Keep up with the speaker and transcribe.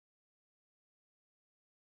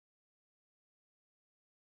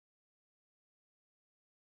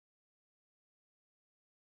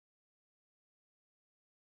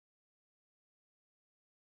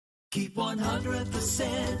Keep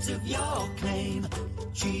 100% of your claim.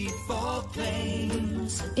 G4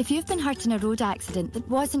 Claims. If you've been hurt in a road accident that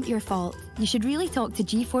wasn't your fault, you should really talk to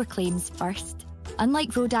G4 Claims first.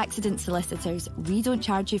 Unlike road accident solicitors, we don't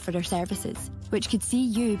charge you for our services, which could see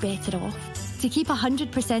you better off. To keep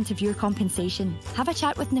 100% of your compensation, have a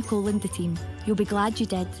chat with Nicole and the team. You'll be glad you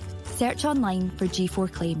did. Search online for G4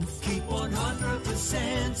 Claims. Keep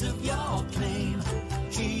 100% of your claim.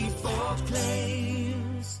 G4 Claims.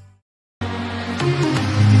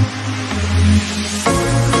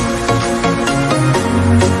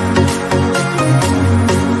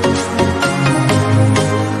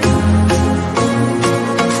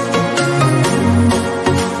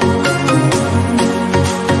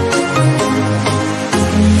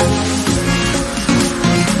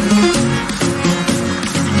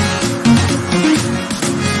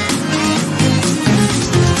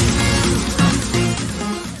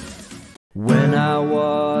 When I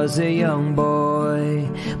was a young boy,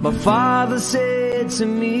 my father said to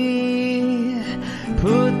me,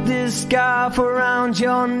 put this scarf around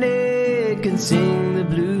your neck and sing the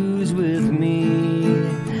blues with me.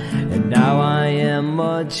 And now I am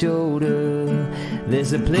much older,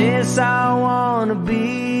 there's a place I wanna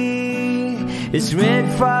be. It's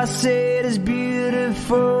red frosted, it's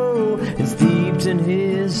beautiful, it's steeped in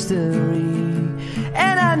history.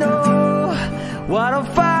 And I know what I'll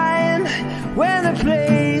find when the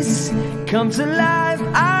place comes alive.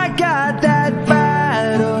 I got that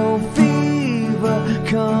battle fever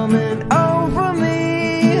coming over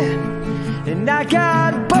me, and I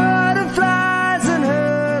got butterflies and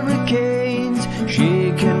hurricanes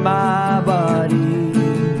shaking my body.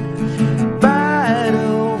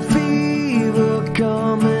 Battle fever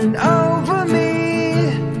coming over me,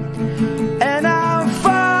 and I'll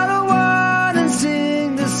follow on and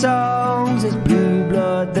sing the songs. It's blue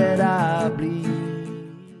blood that I bleed.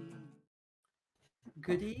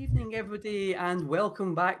 Good evening, everybody, and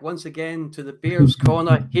welcome back once again to the Bears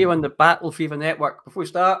Corner here on the Battle Fever Network. Before we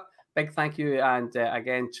start, big thank you and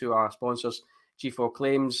again to our sponsors, G4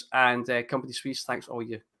 Claims and Company Suisse. Thanks for all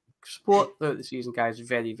your support throughout the season, guys.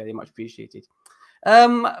 Very, very much appreciated.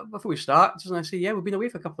 Before we start, just want to say, yeah, we've been away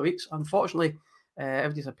for a couple of weeks. Unfortunately,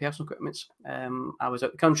 everybody's had personal commitments. I was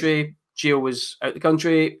out the country. Gio was out the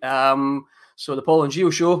country. So the Paul and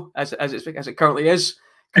Gio show, as it currently is,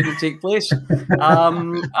 couldn't take place.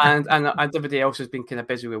 And everybody else has been kind of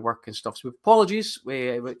busy with work and stuff. So apologies.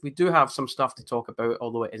 We do have some stuff to talk about,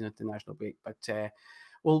 although it isn't the national break. But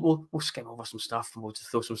we'll skim over some stuff and we'll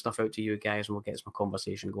just throw some stuff out to you guys and we'll get some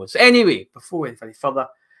conversation going. So anyway, before we go any further,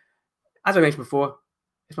 as I mentioned before,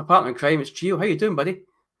 it's my partner in crime. It's Gio. How you doing, buddy?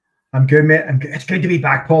 I'm good, mate. It's good to be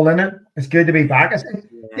back, Paul, isn't it? It's good to be back.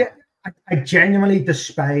 I genuinely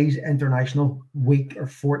despise international week or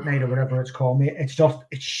fortnight or whatever it's called, mate. It's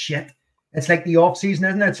shit. It's like the off season,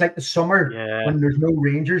 isn't it? It's like the summer when there's no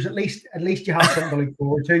Rangers. At least you have something to look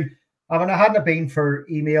forward to. I mean, I hadn't been for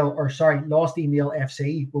Lost Email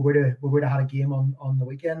FC. We would have had a game on the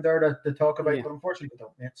weekend there to talk about, but unfortunately we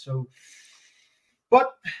don't, mate. So,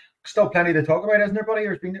 but still plenty to talk about, isn't there, buddy?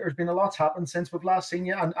 There's been a lot's happened since we've last seen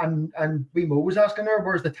you. And we Mo was asking her,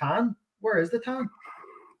 where's the tan? Where is the tan?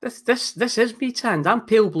 This is me tanned. I'm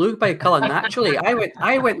pale blue by colour naturally.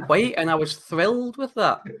 I went white and I was thrilled with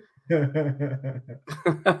that.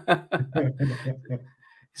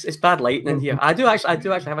 It's bad lighting in here. I do actually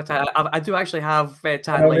have a tan. I do actually have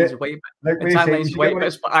tan lines white. Tan lines white,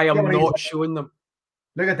 but I am not showing them.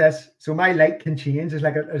 Look at this. So my light can change. It's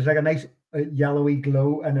like a nice yellowy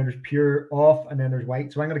glow, and then there's pure off, and then there's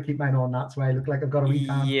white. So I'm going to keep mine on. That's why I look like I've got a wee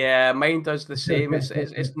tan. Yeah, mine does the same.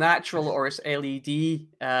 It's natural or it's LED,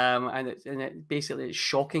 and basically it's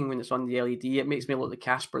shocking when it's on the LED. It makes me look like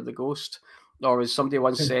Casper the Ghost. Or as somebody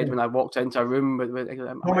once said when I walked into a room with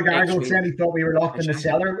my gargle said he thought we were locked in the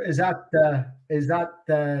cellar. Is that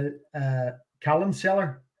the Callum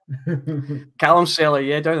cellar? Callum cellar,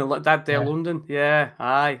 yeah, down in that there, London. Yeah,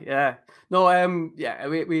 aye, yeah. No,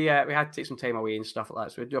 we had to take some time away and stuff like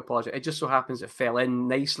that, so I do apologize. It just so happens it fell in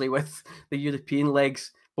nicely with the European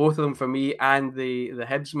legs, both of them for me and the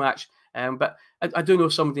Hibs match. But I do know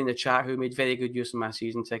somebody in the chat who made very good use of my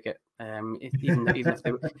season ticket. Even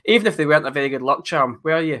if they weren't a very good luck charm.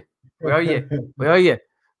 Where are you? Where are you? Where are you?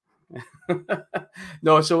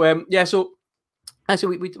 No, so so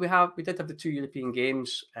we did have the two European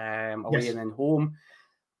games away and then home,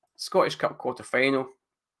 Scottish Cup quarter final,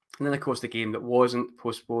 and then of course the game that wasn't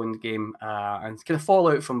postponed game and kind of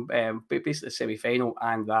fallout from basically the semi final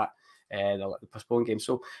and that the postponed game.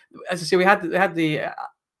 So as I say, we had the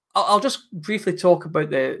I'll just briefly talk about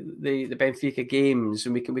the Benfica games,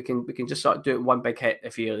 and we can just sort of do it one big hit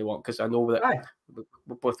if you really want, because I know that we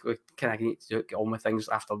both kind of need to get on with things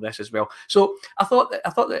after this as well. So I thought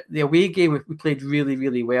that the away game we played really,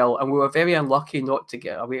 really well, and we were very unlucky not to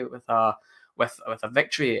get away with a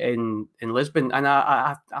victory in Lisbon. And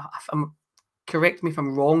I'm correct me if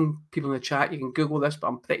I'm wrong, people in the chat. You can Google this, but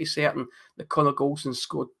I'm pretty certain that Conor Golson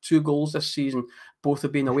scored 2 goals this season. Both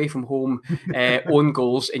have been away from home, own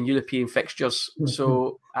goals in European fixtures.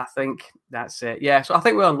 So I think that's it. Yeah, so I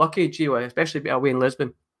think we're unlucky, Gio, especially away in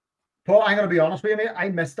Lisbon. Paul, I'm going to be honest with you, mate. I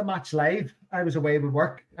missed the match live. I was away with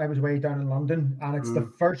work. I was away down in London, and it's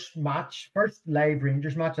the first live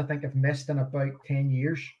Rangers match I think I've missed in about 10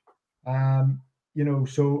 years.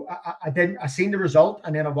 So I seen the result,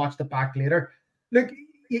 and then I watched it back later. Look,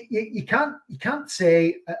 you can't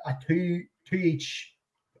say a two each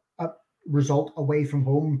result away from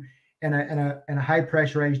home in a high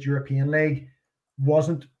pressurized European league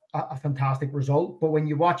wasn't a fantastic result. But when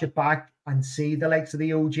you watch it back and see the likes of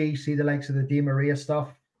the OG, see the likes of the Di Maria stuff,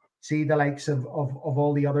 see the likes of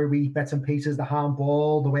all the other wee bits and pieces, the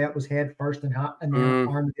handball, the way it was head first and then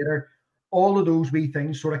arm later, all of those wee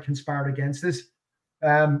things sort of conspired against us.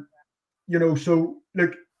 So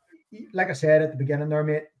look, like I said at the beginning there,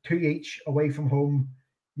 mate, 2 each away from home,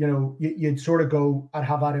 you'd sort of go, I'd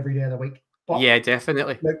have that every day of the week. But yeah,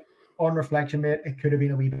 definitely. Look, on reflection, mate, it could have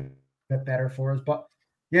been a wee bit better for us. But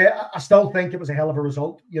yeah, I still think it was a hell of a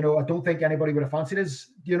result. I don't think anybody would have fancied us,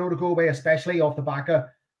 to go away, especially off the back of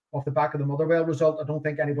the Motherwell result. I don't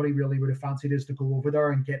think anybody really would have fancied us to go over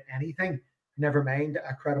there and get anything, never mind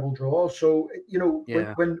a credible draw. So,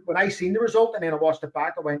 when I seen the result and then I watched it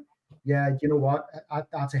back, I went, yeah, you know what?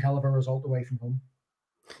 That's a hell of a result away from home.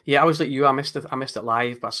 Yeah, I was like you. I missed it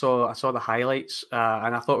live, but I saw the highlights,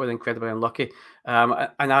 and I thought we were incredibly unlucky. And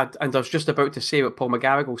I was just about to say what Paul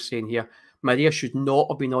McGarrigle's saying here. Maria should not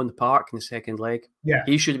have been on the park in the second leg. Yeah,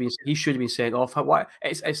 he should have been sent off. Why?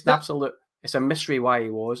 It's an absolute. It's a mystery why he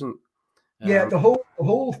wasn't. Yeah, the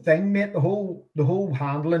whole thing, mate. The whole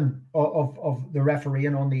handling of the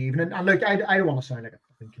refereeing on the evening. And look, I don't want to sound like a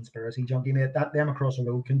fucking conspiracy junkie, mate. That them across the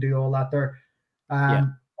road can do all that there.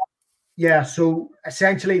 Yeah, so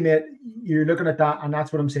essentially, mate, you're looking at that, and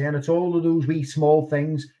that's what I'm saying. It's all of those wee small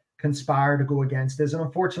things conspire to go against us, and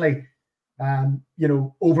unfortunately,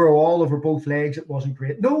 overall over both legs, it wasn't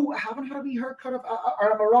great. No, I haven't had a wee haircut.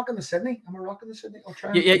 Or am I rocking the Sydney? I'll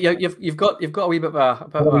try. Yeah, you've got a wee bit of a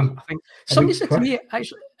I think somebody said to me,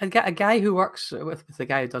 actually, a guy who works with the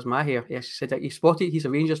guy who does my hair. Yes, he said that he's a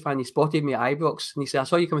Rangers fan. He spotted me at Ibrox, and he said, I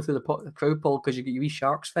saw you coming through the crowd, Paul, because you got your wee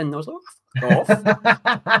shark's fin. And I was like, oh,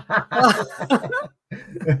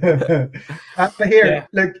 but here,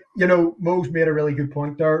 look, Mo's made a really good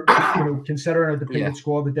point there. Considering a depleted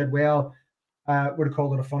squad that did well, would have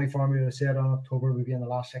called it a funny formula to say it on October would be in the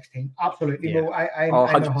last 16. Absolutely, Mo. I'm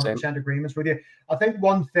 100% agreements with you. I think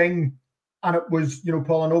one thing, and it was,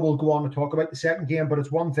 Paul, I know we'll go on to talk about the second game, but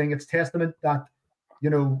it's one thing. It's testament that,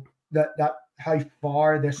 that how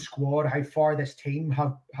far this squad, how far this team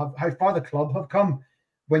how far the club have come.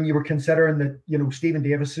 When you were considering that, Stephen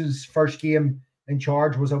Davis's first game in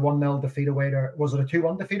charge was a 1-0 defeat away to, was it a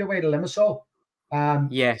 2-1 defeat away to Limassol?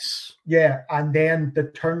 Yes. Yeah, and then to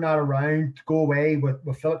turn that around, go away with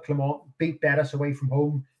Philip Clement, beat Betis away from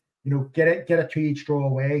home, get a 2-each draw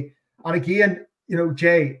away. And again,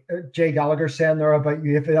 Jay Gallagher saying there about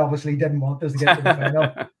you if it obviously didn't want us to get to the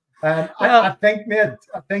final. I think, mate,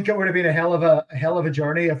 it would have been a hell of a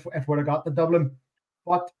journey if we'd have got to Dublin.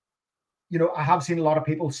 But I have seen a lot of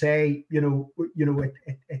people say,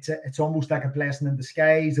 it's almost like a blessing in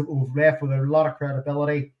disguise that we've left with a lot of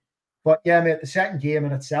credibility. But yeah, mate, the second game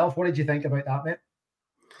in itself, what did you think about that, mate?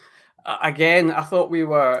 Again, I thought we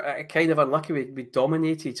were kind of unlucky. We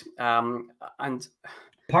dominated, and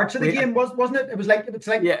parts of the game wasn't it? It was like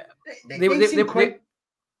yeah,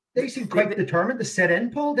 they seemed quite determined to sit in,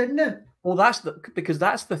 Paul, didn't they? Well, that's the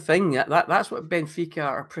thing. That's what Benfica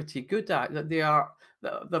are pretty good at. That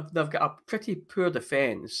they've got a pretty poor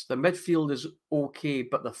defence. The midfield is okay,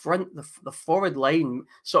 but the forward line,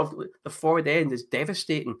 sort of the forward end, is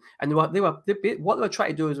devastating. And what they were trying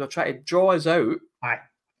to do is trying to draw us out,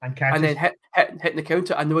 and then hit the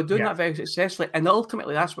counter, and they were doing that very successfully. And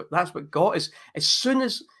ultimately, that's what got us. As soon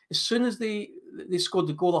as they scored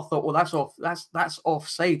the goal, I thought, well, that's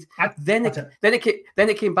offside. Then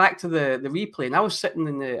it came back to the replay, and I was sitting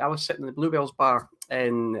in the Bluebells bar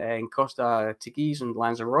in Costa Teguise and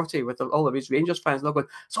Lanzarote with all of his Rangers fans. They're going,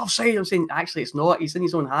 it's offside. I'm saying, actually, it's not. He's in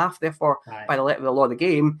his own half. Therefore, by the letter of the law of the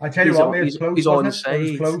game, I tell you what, mate, he's on the side.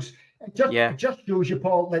 It was close. It just shows you,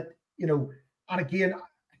 Paul, that and again,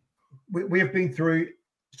 we have been through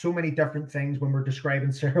so many different things when we're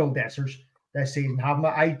describing Cyril Dessers this season, haven't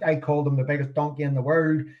I? I called him the biggest donkey in the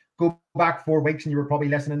world. Go back 4 weeks and you were probably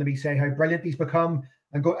listening to me say how brilliant he's become,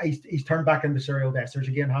 and he's turned back into Cyril Dessers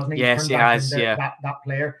again, hasn't he? Yes, he has. Yeah, that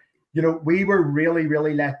player. You know, we were really,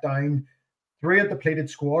 really let down through a depleted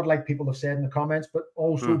squad, like people have said in the comments, but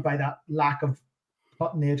also by that lack of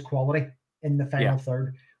cutting edge quality in the final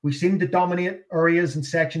third. We seemed to dominate areas and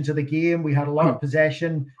sections of the game. We had a lot of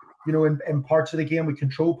possession, you know, in parts of the game. We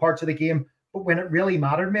controlled parts of the game. But when it really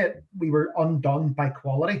mattered, mate, we were undone by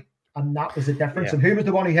quality. And that was the difference. Yeah. And who was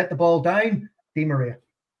the one who hit the ball down? Di Maria.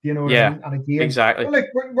 You know what I mean? And again, exactly. Well, like,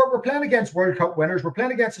 we're playing against World Cup winners. We're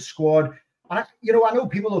playing against a squad. And, I know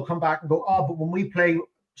people will come back and go, oh, but when we play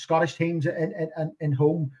Scottish teams in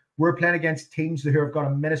home, we're playing against teams who have got a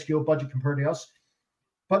minuscule budget compared to us.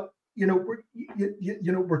 But,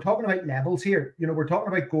 we're talking about levels here. You know, we're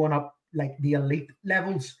talking about going up like the elite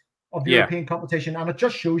levels of the European competition. And it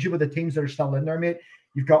just shows you with the teams that are still in there, mate.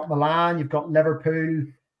 You've got Milan, you've got Liverpool,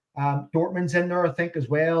 Dortmund's in there, I think, as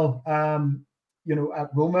well. At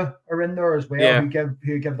Roma are in there as well,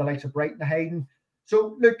 who give the likes of Brighton a hiding.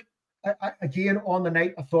 So look, again, on the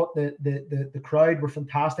night, I thought the crowd were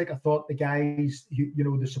fantastic. I thought the guys,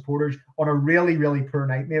 the supporters, on a really, really poor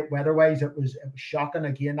night, mate. Weather-wise, it was shocking.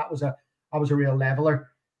 Again, that was a real leveler.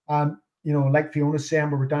 Like Fiona's saying,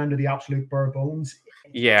 we were down to the absolute bare bones.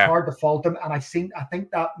 It's hard to fault them, and I think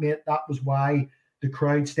that, mate, that was why the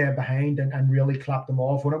crowd stayed behind and really clapped them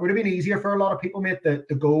off. When it would have been easier for a lot of people, mate, to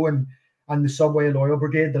go and the Subway Loyal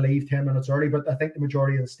Brigade to leave 10 minutes early, but I think the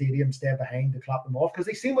majority of the stadium stayed behind to clap them off because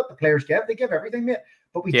they seen what the players give. They give everything, mate.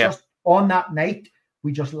 But we just, on that night,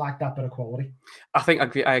 we just lacked that bit of quality. I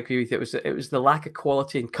agree with you. It was the lack of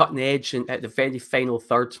quality and cutting edge at the very final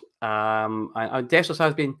third. And Dessers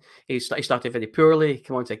has been, he started very poorly,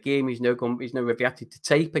 came onto a game, he's now reverted to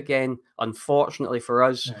type again, unfortunately for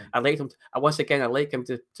us. Right. I like him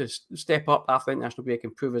to step up after the international break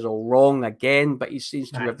and prove us all wrong again, but he seems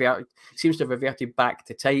to have reverted back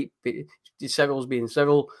to type. Cyril's being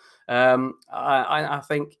Cyril. I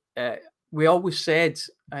think we always said,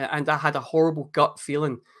 and I had a horrible gut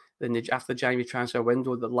feeling after the January transfer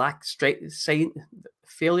window, the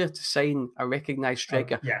failure to sign a recognised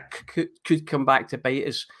striker could come back to bite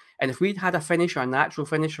us. And if we'd had a natural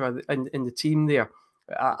finisher in the team there,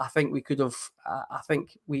 I think we could have. I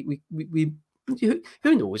think we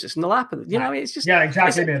who knows? It's in the lap of it's just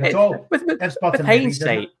exactly, man. It's all with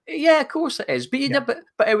hindsight. Of course it is. But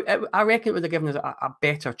I reckon it would have given us a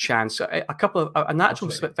better chance. A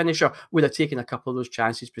natural finisher would have taken a couple of those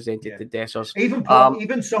chances presented to Dessers.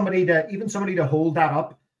 Even somebody to hold that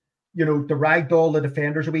up. To ragdoll the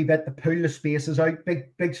defenders a wee bit, to pull the spaces out.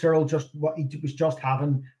 Big Cyril was just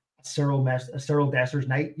having a Cyril Dessers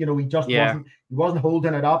night. He just wasn't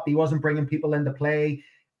holding it up. He wasn't bringing people into play.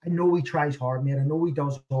 I know he tries hard, mate. I know he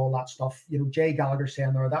does all that stuff. Jay Gallagher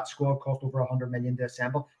saying there that squad cost over 100 million to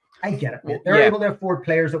assemble. I get it, mate. They're able to afford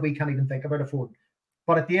players that we can't even think about affording.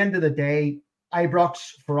 But at the end of the day,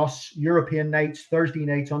 Ibrox for us, European nights, Thursday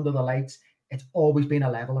nights under the lights, it's always been a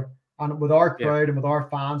leveler. And with our crowd and with our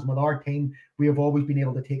fans and with our team, we have always been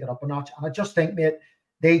able to take it up a notch. And I just think, mate,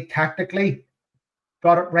 they tactically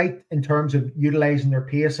got it right in terms of utilising their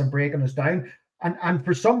pace and breaking us down. And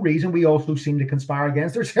for some reason, we also seem to conspire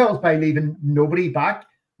against ourselves by leaving nobody back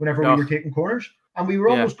whenever we were taking corners. And we were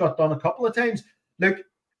almost got done a couple of times. Look,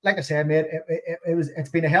 like I said, mate, it's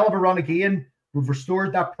been a hell of a run again. We've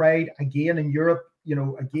restored that pride again in Europe,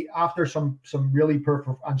 again, after some really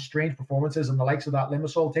poor and strange performances and the likes of that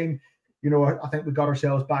Limassol team. I think we got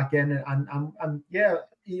ourselves back in and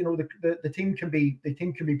the team can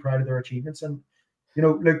be proud of their achievements. And,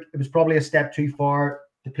 look, it was probably a step too far.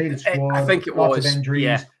 Depleted squad. I think it lots was of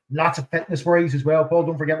injuries, lots of fitness worries as well. Paul,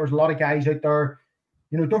 don't forget, there's a lot of guys out there.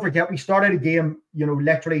 Don't forget, we started a game,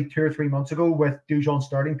 literally 2 or 3 months ago with Dujon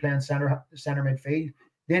Sterling playing center midfield.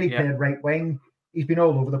 Then he played right wing. He's been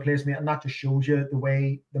all over the place, mate, and that just shows you the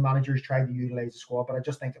way the managers tried to utilize the squad. But I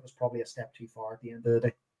just think it was probably a step too far at the end of the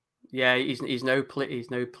day. Yeah, he's now playing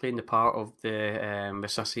the part of the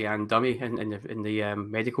Sassian dummy in the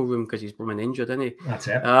medical room because he's been injured, isn't he? That's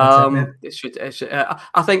it.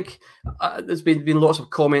 I think there's been lots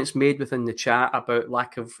of comments made within the chat about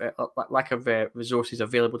lack of resources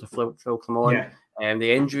available to Phil Clement.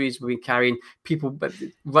 The injuries we've been carrying, people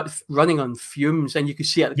running on fumes, and you could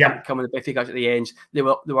see it coming the Biffy guys at the end.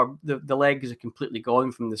 The legs are completely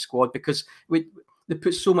gone from the squad because they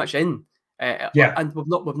put so much in. And we've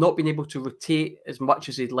not been able to rotate as much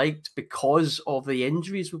as they'd liked because of the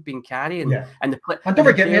injuries we've been carrying. And don't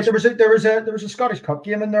forget, mate, there was a Scottish Cup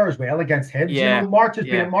game in there as well against Hibs. March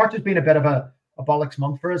has been a bit of a a bollocks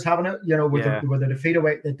month for us having it, you know, with the defeat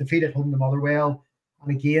away, the defeat at home to Motherwell,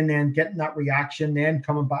 and again then getting that reaction, then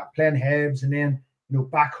coming back playing Hibs, and then, you know,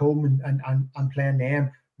 back home and playing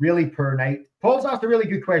them. Really poor night. Paul's asked a really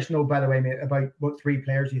good question, though, by the way, mate, about what 3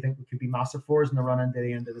 players you think could be massive for us in the run into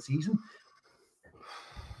the end of the season.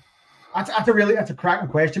 That's a cracking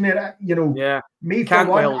question, mate. You know, me for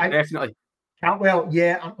Cantwell, one, definitely. Cantwell,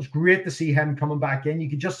 yeah, and it was great to see him coming back in. You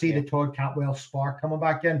could just see the Todd Cantwell spark coming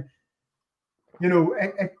back in. You know,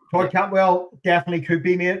 Todd Cantwell definitely could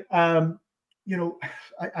be, mate. You know,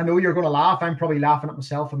 I know you're going to laugh. I'm probably laughing at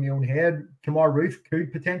myself in my own head. Kamar Roof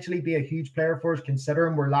could potentially be a huge player for us,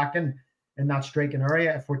 considering we're lacking in that striking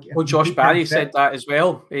area. If Josh Barry said that as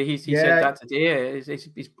well. He said that today.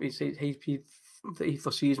 He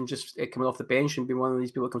foresees him just coming off the bench and being one of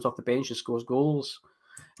these people that comes off the bench and scores goals.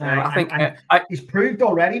 I think he's proved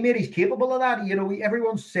already, mate. He's capable of that. You know,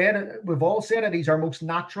 everyone's said it. We've all said it. He's our most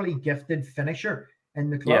naturally gifted finisher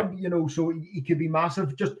in the club. You know, so he could be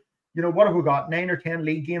massive. Just, you know, what have we got? 9 or 10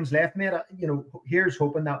 league games left, mate. You know, here's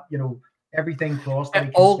hoping that, you know, everything crossed that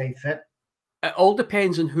he can stay fit. It all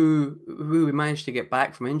depends on who we manage to get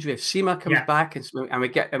back from injury. If Seema comes back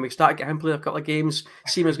and we start getting him playing a couple of games,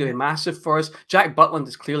 Seema's going to be massive for us. Jack Butland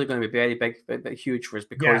is clearly going to be very big, huge for us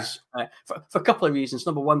because for a couple of reasons.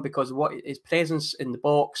 Number one, because of what his presence in the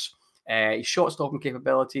box, his shot stopping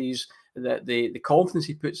capabilities, the confidence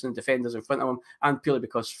he puts in the defenders in front of him, and purely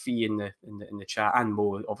because Fee in the chat and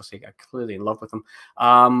Mo obviously are clearly in love with him.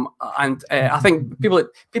 I think people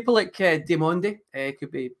like Diamonde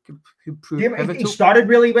could prove pivotal. He started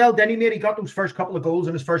really well, didn't he, mate? He got those first couple of goals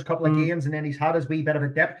in his first couple of games, and then he's had his wee bit of a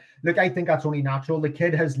dip. Look, I think that's only natural. The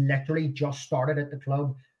kid has literally just started at the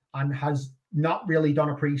club and has not really done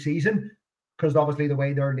a pre-season, because obviously the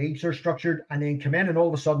way their leagues are structured, and then come in and all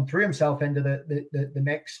of a sudden threw himself into the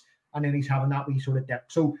mix, and then he's having that wee sort of dip.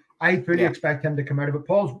 So I fully expect him to come out of it.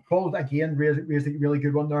 Paul again raised a really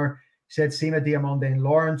good one there. Said Seema, Diamonde, and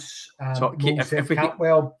Lawrence.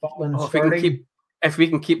 Cantwell, Butland, Sterling. If we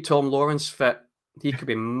can keep Tom Lawrence fit, he could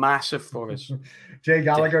be massive for us. Jay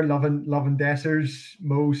Gallagher loving Dessers.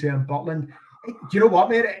 Mo saying Butland. Do you know what,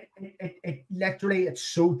 mate? It literally, it's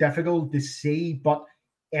so difficult to see, but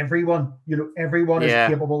everyone is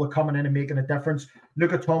capable of coming in and making a difference.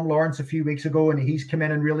 Look at Tom Lawrence a few weeks ago, and he's come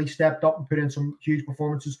in and really stepped up and put in some huge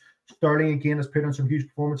performances. Sterling again has put in some huge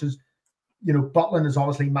performances. You know, Butland is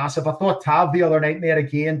obviously massive. I thought Tav the other night, mate,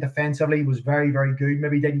 again defensively was very, very good.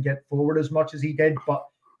 Maybe didn't get forward as much as he did, but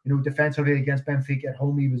you know, defensively against Benfica at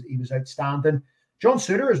home, he was outstanding. John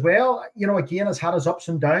Suter as well, you know, again has had his ups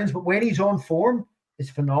and downs, but when he's on form, it's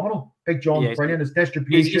phenomenal. Big John's brilliant. His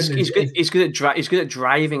distribution. He's good at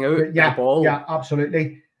driving out the ball. Yeah,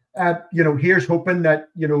 absolutely. You know, here's hoping that,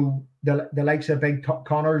 you know, the likes of Big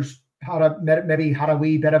Connors maybe had a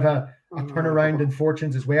wee bit of a turnaround in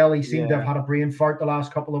fortunes as well. He seemed to have had a brain fart the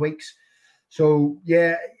last couple of weeks. So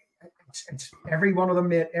yeah, it's every one of them,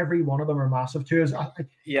 mate. Every one of them are massive to us.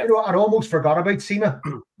 You know, I'd almost forgot about Seema.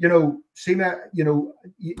 You know, Seema. You know,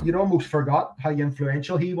 you'd almost forgot how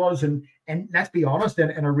influential he was, and let's be honest,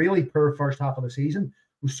 in a really poor first half of the season,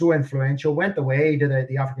 was so influential. Went away to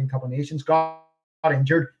the African Cup of Nations, got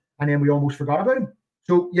injured, and then we almost forgot about him.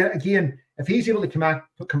 So yeah, again, if he's able to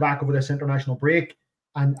come back over this international break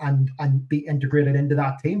and be integrated into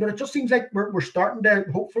that team, but it just seems like we're starting to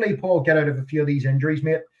hopefully, Paul, get out of a few of these injuries,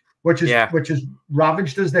 mate, which has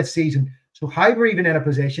ravaged us this season. So how we're even in a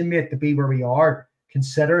position, mate, to be where we are,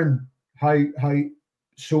 considering how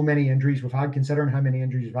so many injuries we've had, considering how many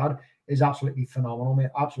injuries we've had, is absolutely phenomenal,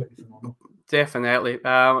 mate. Absolutely phenomenal. Definitely.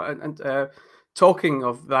 Talking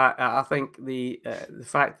of that, I think the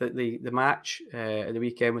fact that the match at the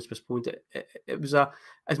weekend was postponed, it was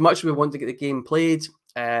as much as we wanted to get the game played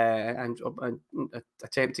and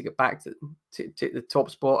attempt to get back to take the top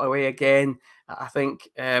spot away again. I think,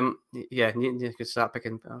 you could start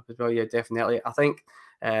picking up as well. Yeah, definitely. I think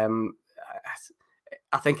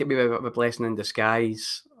it'd be a blessing in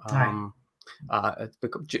disguise.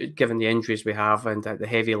 Given the injuries we have and the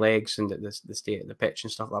heavy legs and the state of the pitch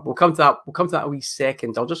and stuff like that. We'll come to that a wee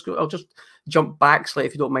second. I'll just jump back slightly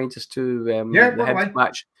if you don't mind, just to the Hibs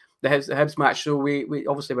match. The Hibs match. So we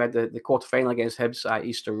obviously had the quarter final against Hibs at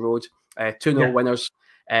Easter Road. 2-0 winners.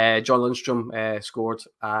 John Lundstrom scored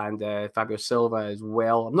and Fabio Silva as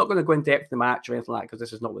well. I'm not going to go in depth in the match or anything like that because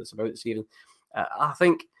this is not what it's about this evening. I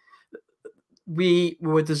think we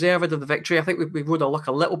were deserved of the victory. I think we rode our luck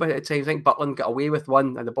a little bit at times. I think Butland got away with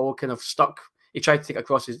one and the ball kind of stuck. He tried to take it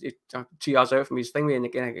across his 2 yards out from his thingy, and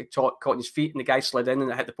again it caught on his feet and the guy slid in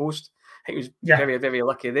and it hit the post. I think he was very, very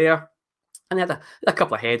lucky there. And they had a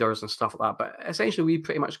couple of headers and stuff like that, but essentially we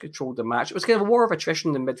pretty much controlled the match. It was kind of a war of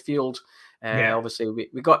attrition in midfield. Obviously,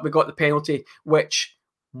 we got the penalty, which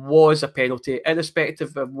was a penalty,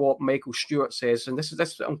 irrespective of what Michael Stewart says. And this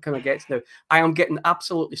is what I'm kind of getting to now. I am getting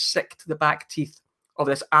absolutely sick to the back teeth of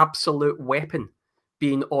this absolute weapon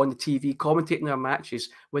being on the TV commentating our matches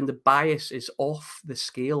when the bias is off the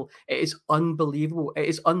scale. It is unbelievable. It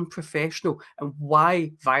is unprofessional. And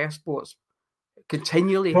why Viasports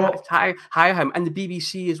continually hire him, and the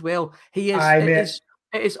BBC as well. He is.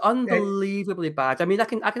 It is unbelievably bad. I mean, I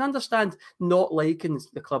can understand not liking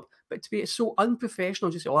the club, but to be so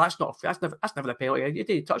unprofessional, just say, "Oh, that's never a penalty. You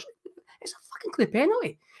didn't touch it." It's a fucking clear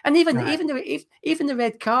penalty. And even the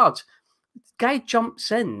red card, guy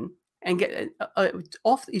jumps in and get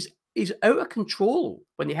off. He's out of control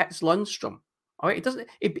when he hits Lundstrom. All right, it doesn't.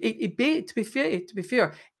 To be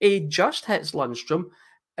fair, he just hits Lundstrom,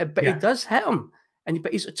 but he does hit him.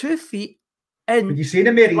 But he's 2 feet in. But you seen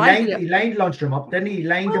him, mate? He lined Lundstrom up, didn't he? He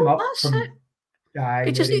lined him up.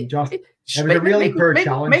 It was a really poor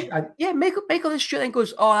challenge. Michael Stewart then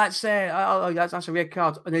goes, "Oh, that's a red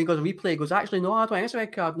card," and then he goes a replay. He goes, "Actually, no, I don't think it's a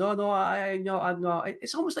red card. No, I'm not."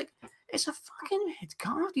 It's almost like it's a fucking red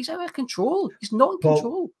card. He's out of control. He's not in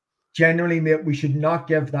control. Generally, mate, we should not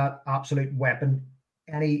give that absolute weapon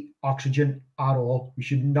any oxygen at all. We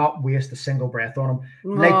should not waste a single breath on him.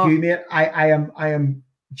 No. Like you, mate, I am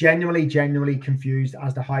genuinely confused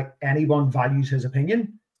as to how anyone values his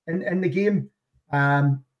opinion in the game.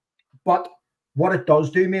 But what it does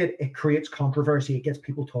do, mate, it creates controversy. It gets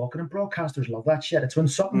people talking, and broadcasters love that shit. It's when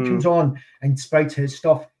something comes on and spouts his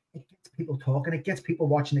stuff, it gets people talking, it gets people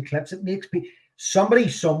watching the clips. It makes somebody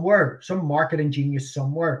somewhere, some marketing genius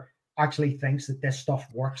somewhere, actually thinks that this stuff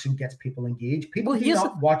works and gets people engaged. People do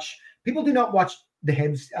not watch the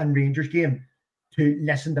Hibs and Rangers game to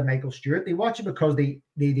listen to Michael Stewart. They watch it because they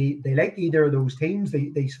like either of those teams,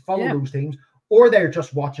 they follow those teams, or they're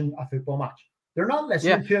just watching a football match. They're not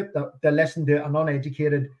listening to it. They listen to an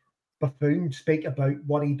uneducated buffoon speak about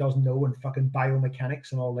what he doesn't know and fucking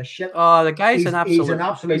biomechanics and all this shit. Oh, the guy's an absolute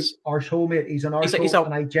arsehole, mate. He's an arsehole,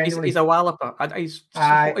 and I genuinely... He's a walloper. I'm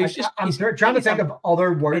trying to think of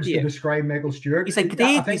other words to describe Michael Stewart. He's a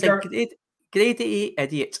grade A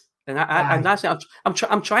idiot. And that's it.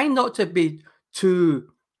 I'm trying not to be too...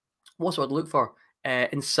 What's what I'd look for?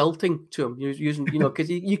 Insulting to him, using because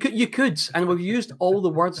you could, and we've used all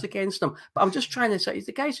the words against him. But I'm just trying to say,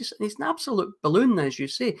 the guy's he's an absolute balloon, as you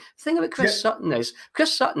say. The thing about Chris Sutton is,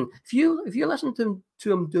 if you listen to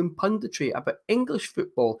him doing punditry about English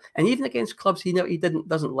football, and even against clubs he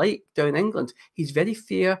doesn't like down in England, he's very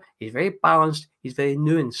fair, he's very balanced, he's very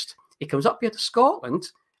nuanced. He comes up here to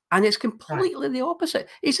Scotland, and it's completely the opposite.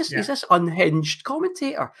 He's this unhinged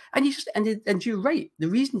commentator, and and you're right. The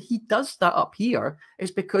reason he does that up here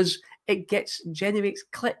is because it generates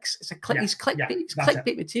clicks. It's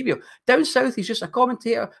clickbait material. Down south, he's just a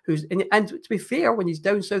commentator and to be fair, when he's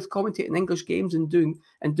down south commentating English games and doing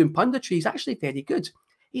punditry, he's actually very good.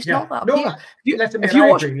 He's not that up here. If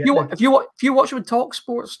you watch him in Talk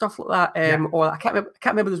Sports, stuff like that, or I can't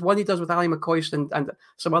remember. There's one he does with Ali McCoist and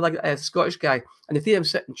some other Scottish guy, and the three of them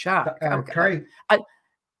sit and chat. Curry.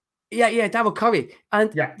 Daryl Curry,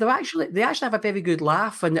 and they actually have a very good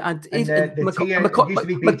laugh. And it used to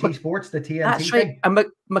be BT Sports, the TNT. That's right. And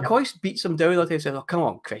McCoist beats him down. He says, "Oh, come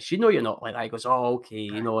on, Chris, you're not like that." He goes, "Oh, okay,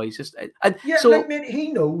 he's just." Man,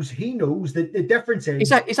 he knows that the difference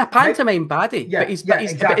is he's a pantomime baddie.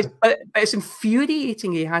 But it's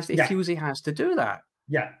infuriating. He feels he has to do that.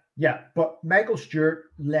 But Michael Stewart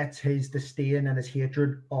lets his disdain and his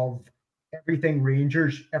hatred of everything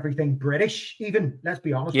Rangers, everything British, even, let's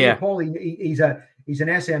be honest with you, Paul, he's an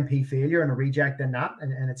SNP failure and a reject in that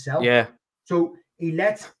in itself. So he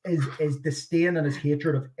lets his disdain and his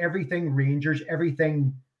hatred of everything Rangers,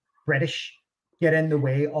 everything British get in the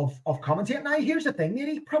way of commentating. Now, here's the thing,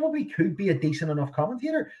 he probably could be a decent enough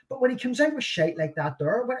commentator, but when he comes out with shite like that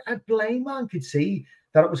there, when a blind man could see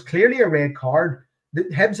that it was clearly a red card, the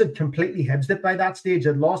Hibs had completely Hibsed it by that stage,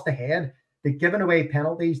 had lost the head, they'd given away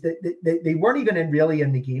penalties. They weren't even really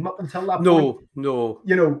in the game up until that point.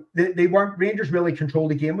 No. They weren't. Rangers really controlled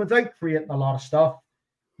the game without creating a lot of stuff.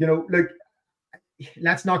 Look,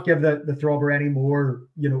 let's not give the Throbber any more,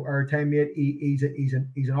 airtime, mate. He's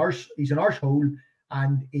an arsehole,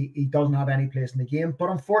 and he doesn't have any place in the game. But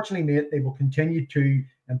unfortunately, mate, they will continue to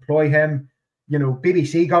employ him.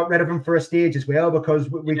 BBC got rid of him for a stage as well because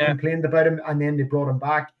we complained about him, and then they brought him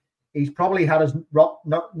back. He's probably had his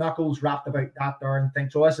knuckles wrapped about that there and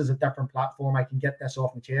thinks, "Oh, this is a different platform. I can get this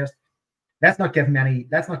off my chest." let's not give him any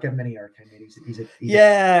airtime.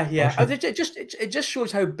 Yeah. It just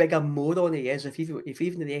shows how big a moron he is if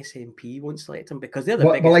even the SNP won't select him, because they're the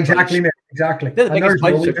biggest. Well, exactly, mate, exactly. They're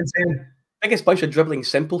the biggest bunch of dribbling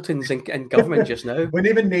simpletons in government just now. When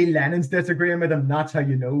even Neil Lennon's disagreeing with him, that's how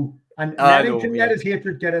you know. And Lennon can let his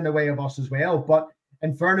hatred get in the way of us as well. But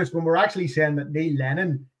in fairness, when we're actually saying that Neil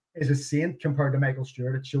Lennon is a saint compared to Michael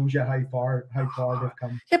Stewart, it shows you how far they've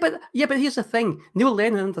come. Yeah, but here's the thing: Neil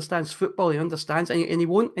Lennon understands football. He understands, and he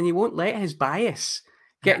won't let his bias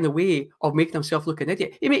get in the way of making himself look an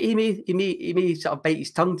idiot. He may sort of bite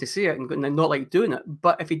his tongue to say it and not like doing it,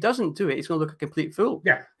 but if he doesn't do it, he's going to look a complete fool.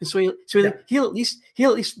 Yeah, and so he'll at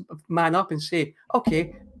least man up and say,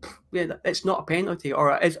 okay, yeah, it's not a penalty,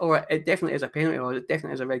 or it definitely is a penalty, or it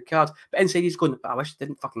definitely is a red card. But inside he's going, I wish I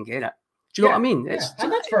didn't fucking get it. Do you know what I mean? And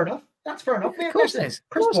that's fair enough. That's fair enough. Of course it is.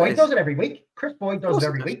 Chris Boyd does it every week.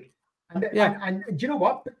 And do you know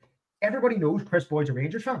what? Everybody knows Chris Boyd's a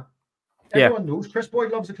Rangers fan. Everyone knows Chris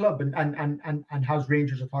Boyd loves the club and has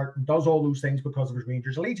Rangers at heart and does all those things because of his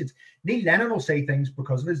Rangers allegiance. Neil Lennon will say things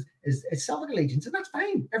because of his Celtic allegiance, and that's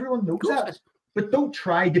fine. Everyone knows that. But don't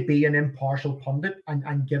try to be an impartial pundit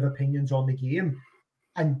and give opinions on the game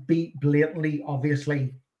and be blatantly,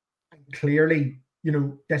 obviously, and clearly,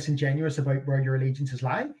 disingenuous about where your allegiances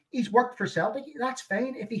lie. He's worked for Celtic. That's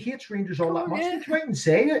fine. If he hates Rangers all that much, then come out and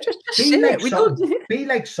say it. Just say it. Be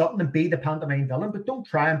like something and be the pantomime villain, but don't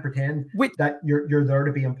try and pretend that you're there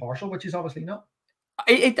to be impartial, which is obviously not.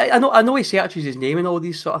 I know he searches his name and all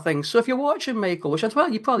these sort of things. So if you're watching Michael, which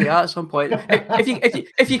you probably are at some point,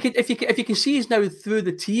 if you can see he's now through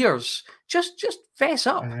the tears, just fess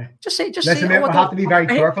up. Just say. Listen, mate, we'll have to be very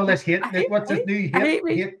careful. This what's this new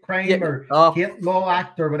hate crime or hate law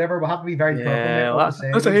act or whatever? We'll have to be very careful.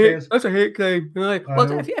 That's a hate crime. Right.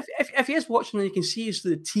 Well, if he is watching and you can see he's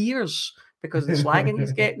through the tears because of the slagging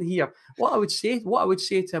he's getting here, what I would say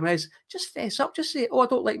to him is just fess up. Just say, I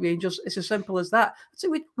don't like Rangers. It's as simple as that. So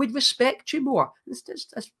we'd respect you more. It's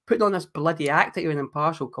putting on this bloody act that you're an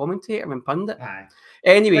impartial commentator and pundit.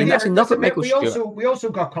 Anyway, that's enough of Michael Stewart. We also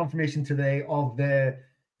got confirmation today of the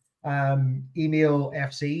Email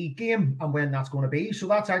FC game and when that's going to be. So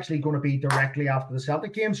that's actually going to be directly after the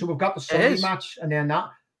Celtic game. So we've got the Sunday match and then that,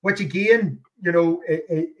 which again,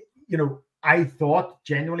 I thought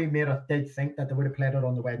genuinely, mate, I did think that they would have played it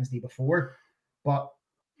on the Wednesday before, but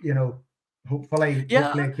hopefully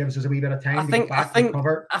it gives us a wee bit of time to get back and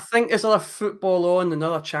cover. I think there's other football on and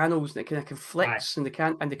other channels that kind of conflicts, and they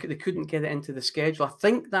couldn't get it into the schedule. I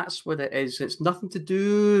think that's what it is. It's nothing to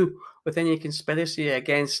do with any conspiracy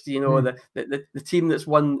against the team that's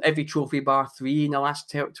won every trophy bar 3 in the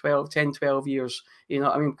last 10-12 years. You know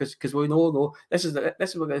what I mean? Because we all know this is what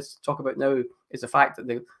we're going to talk about now, is the fact that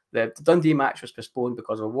the Dundee match was postponed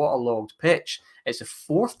because of a waterlogged pitch. It's the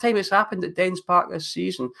 4th time it's happened at Dens Park this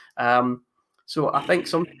season. So I think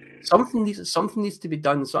something needs to be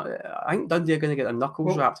done. So I think Dundee are going to get their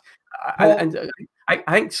knuckles wrapped. And I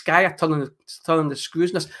think Sky are turning the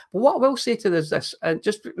screws in this. But what I will say to this, and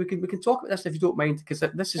just we can talk about this if you don't mind, because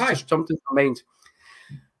this is just something to mind.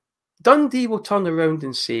 Dundee will turn around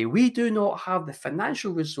and say, we do not have the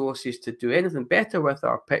financial resources to do anything better with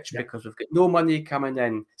our pitch because we've got no money coming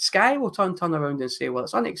in. Sky will turn around and say, well,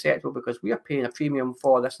 it's unacceptable because we are paying a premium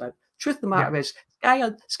for this. Now, truth of the matter is,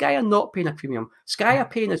 Sky are not paying a premium. Sky are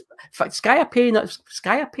paying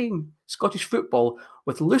Scottish football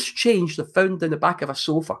with loose change they found in the back of a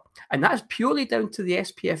sofa. And that is purely down to the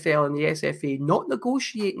SPFL and the SFA not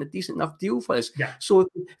negotiating a decent enough deal for us. Yeah. So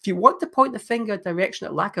if you want to point the finger direction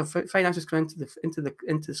at lack of finances coming into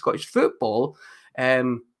the Scottish football,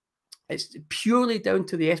 it's purely down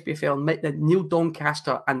to the SPFL, Neil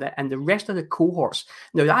Doncaster, and the rest of the cohorts.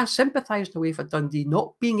 Now, I sympathise in a way for Dundee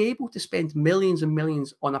not being able to spend millions and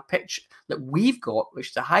millions on a pitch that we've got, which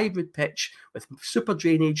is a hybrid pitch with super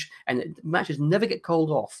drainage, and matches never get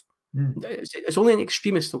called off. It's only an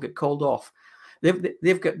extremist that'll get called off.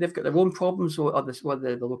 They've got their own problems with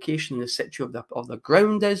the location and the situ of the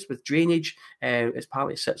ground is with drainage. It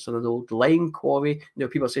partly sits on an old lime quarry.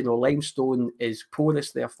 People are saying limestone is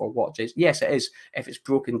porous, therefore what? Yes, it is. If it's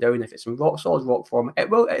broken down, if it's in solid rock form, it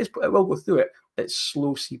will go through it. It's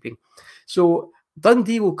slow seeping. So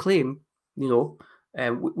Dundee will claim, we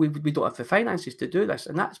don't have the finances to do this,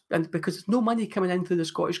 and because there's no money coming in through the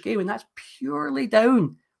Scottish game, and that's purely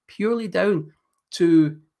down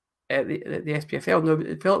to the SPFL.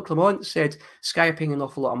 Now, Philip Clement said Sky are paying an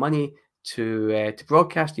awful lot of money to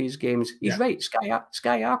broadcast these games. He's right.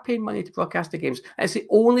 Sky are paying money to broadcast the games. And it's the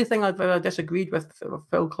only thing I've ever disagreed with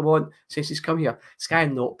Phil Clement since he's come here. Sky are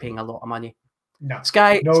not paying a lot of money. No,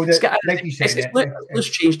 Sky, no, Sky, like you said, it's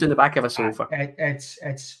changed in the back of a sofa.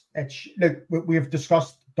 It's look, we've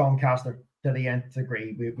discussed Doncaster to the nth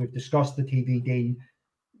degree. We've discussed the TV deal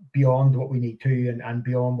beyond what we need to and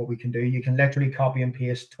beyond what we can do. You can literally copy and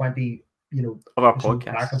paste 20, of our podcast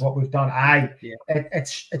back of what we've done.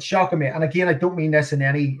 It's shocking me. And again, I don't mean this in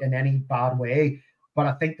any bad way, but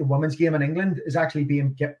I think the women's game in England is actually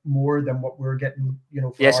being get more than what we're getting,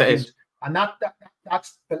 for yes, our it games. is. And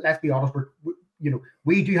that's, but let's be honest,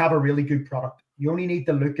 we do have a really good product. You only need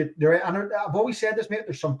to look at there. And I've always said this, mate,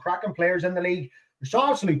 there's some cracking players in the league. There's some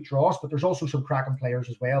absolute dross, but there's also some cracking players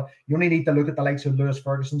as well. You only need to look at the likes of Lewis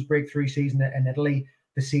Ferguson's breakthrough season in Italy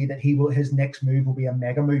to see that his next move will be a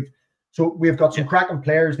mega move. So we've got some cracking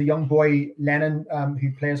players. The young boy Lennon,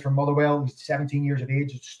 who plays for Motherwell, he's 17 years of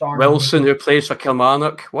age. Wilson, who plays for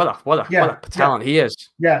Kilmarnock. What a talent he is.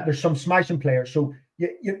 Yeah, there's some smashing players. So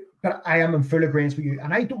but I am in full agreement with you,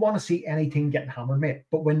 and I don't want to see any team getting hammered, mate.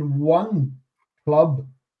 But when one club,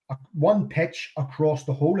 one pitch across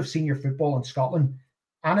the whole of senior football in Scotland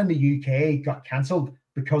and in the UK got cancelled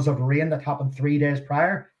because of rain that happened 3 days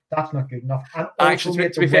prior, that's not good enough. And actually,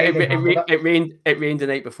 to be fair, it rained the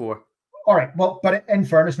night before. All right, well, but in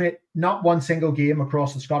fairness, mate, not one single game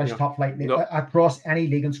across the Scottish top flight, mate, across any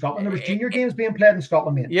league in Scotland. There was junior games being played in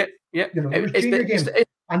Scotland, mate. Yeah. There was junior games,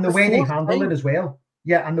 and the way they handled it as well.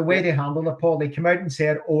 Yeah, and the way they handled it, Paul, they came out and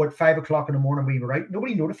said, at 5 o'clock in the morning we were out.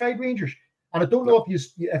 Nobody notified Rangers. And I don't know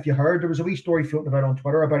if you heard, there was a wee story floating about on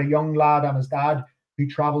Twitter about a young lad and his dad who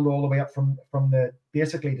travelled all the way up from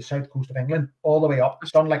basically the south coast of England, all the way up.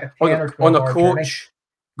 It's done like a 10 or 12 hour coach. Journey.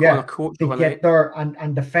 Yeah, to get there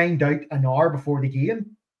and to find out an hour before the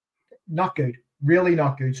game. Not good. Really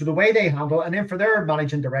not good. So the way they handle it, and then for their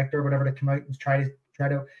managing director or whatever to come out and try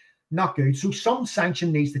to not good. So some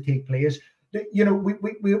sanction needs to take place.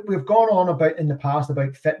 We've gone on about in the past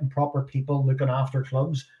about fit and proper people looking after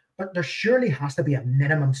clubs, but there surely has to be a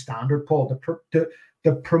minimum standard, Paul,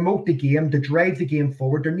 to promote the game, to drive the game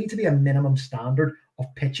forward. There needs to be a minimum standard of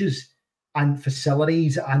pitches and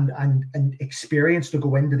facilities and experience to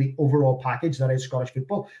go into the overall package that is Scottish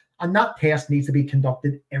football. And that test needs to be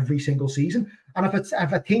conducted every single season. And if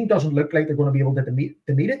a team doesn't look like they're going to be able to meet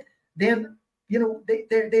it, then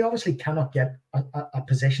they obviously cannot get a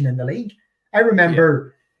position in the league. I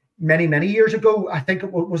remember many years ago, I think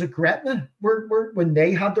it was Gretna, when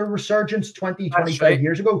they had their resurgence 25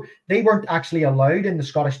 years ago, they weren't actually allowed in the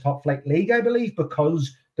Scottish top flight league, I believe,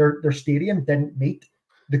 because their stadium didn't meet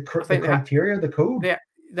the criteria, the code.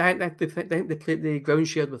 They played the ground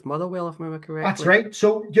shared with Motherwell, if I remember correctly. That's right.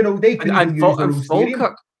 So they couldn't use their own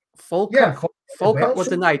stadium. Falkirk was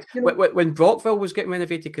denied when Brockville was getting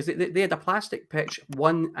renovated because they had a plastic pitch,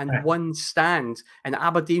 one stand, and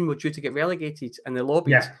Aberdeen were due to get relegated in the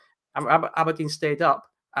lobbies. Aberdeen stayed up,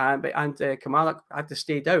 and Kilmarnock had to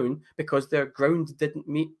stay down because their ground didn't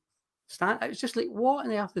meet stand. It's just like, what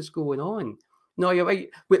on earth is going on? No, you're right.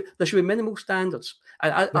 There should be minimal standards.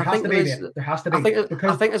 I think there has to be.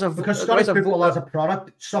 Because Scottish football as a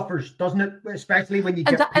product suffers, doesn't it? Especially when you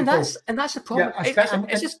get and that's the problem.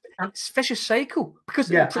 It's just a vicious cycle because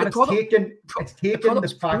it's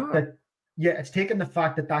taken the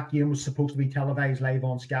fact that game was supposed to be televised live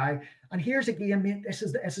on Sky. And here's again, mate, this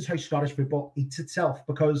is how Scottish football eats itself,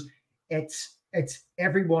 because it's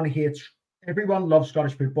everyone loves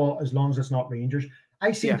Scottish football as long as it's not Rangers.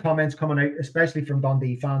 I see comments coming out, especially from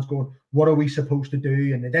Dundee fans, going, "What are we supposed to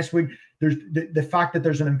do?" And there's the fact that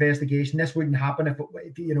there's an investigation. This wouldn't happen if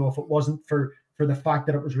it wasn't for the fact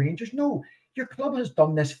that it was Rangers. No, your club has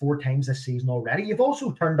done this 4 times this season already. You've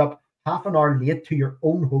also turned up half an hour late to your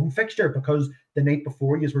own home fixture because the night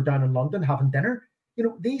before you were down in London having dinner.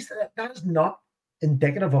 That is not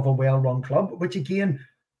indicative of a well-run club, which again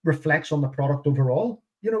reflects on the product overall.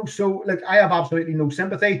 So I have absolutely no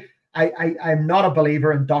sympathy. I'm not a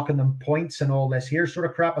believer in docking them points and all this here sort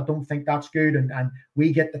of crap. I don't think that's good. And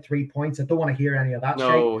we get the 3 points. I don't want to hear any of that.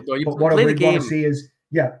 No, but what I would want to see is,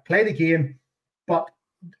 play the game. But,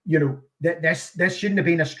 this shouldn't have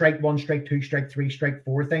been a strike 1, strike 2, strike 3, strike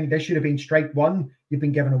 4 thing. This should have been strike 1. You've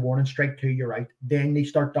been given a warning. Strike 2, you're out. Then they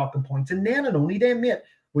start docking points. And then and only then, mate,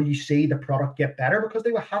 will you see the product get better, because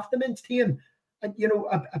they will have to maintain,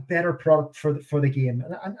 a better product for the game.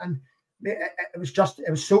 And it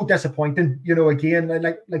was so disappointing, again,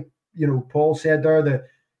 like Paul said there,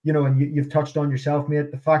 and you've touched on yourself,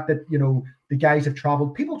 mate, the fact that, the guys have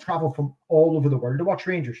people travel from all over the world to watch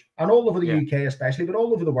Rangers, and all over the UK especially, but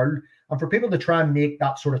all over the world. And for people to try and make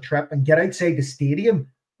that sort of trip and get outside the stadium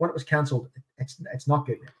when it was cancelled, it's not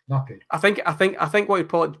good. Not good. I think what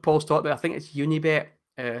Paul's talked about, I think it's Unibet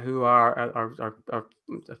who are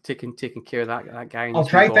taking care of that guy. And I'll his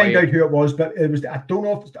try wee to find boy. out who it was, but it was I don't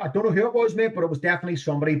know who it was, mate, but it was definitely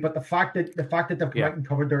somebody. But the fact that they've come out and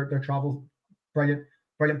covered their travel, brilliant.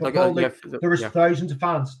 But Paul, there was thousands of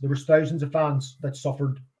fans. There was thousands of fans that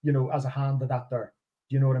suffered, you know, as a hand of that there.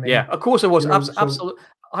 Do you know what I mean? Yeah, of course it was. You know, Absolutely.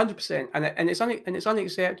 100%, and it's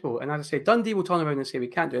unacceptable. And as I said, Dundee will turn around and say we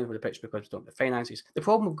can't do anything with the pitch because we don't have the finances. The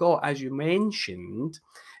problem we've got, as you mentioned,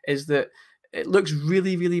 is that it looks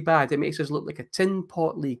really, really bad. It makes us look like a tin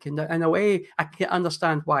pot leak. And in a way, I can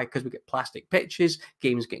understand why, because we get plastic pitches,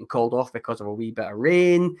 games getting called off because of a wee bit of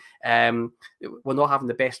rain. We're not having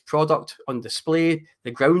the best product on display.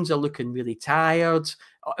 The grounds are looking really tired.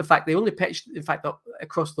 In fact, the only pitch,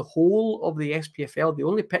 across the whole of the SPFL, the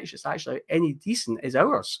only pitch that's actually any decent is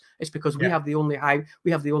ours. It's because we have the only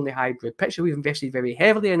hybrid pitch. We've invested very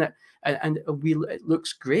heavily in it, and it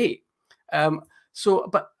looks great.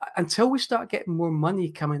 But until we start getting more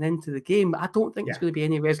money coming into the game, I don't think there's going to be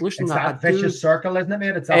any resolution. It's that vicious circle, isn't it,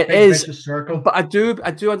 mate? It's that vicious circle. But I do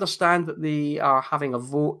understand that they are having a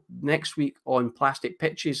vote next week on plastic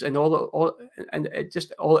pitches and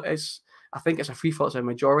I think it's a free for all. It's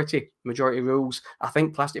a majority rules. I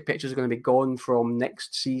think plastic pitches are going to be gone from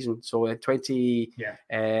next season. So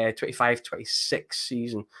 25-26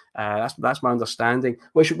 season. That's my understanding,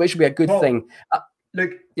 which would be a good thing.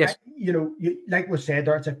 Look, yes, like we said,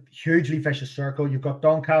 there it's a hugely vicious circle. You've got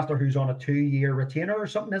Doncaster, who's on a 2-year retainer or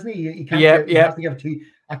something, isn't he? He can't. He has to give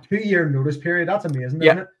a 2-year notice period. That's amazing,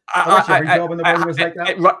 isn't it? I wish every job in the world was like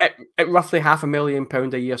that. At roughly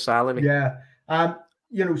 £500,000 a year salary. Yeah.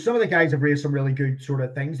 Some of the guys have raised some really good sort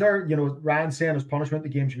of things there. Ryan saying as punishment, the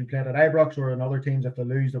game should be played at Ibrox, or in other teams, if they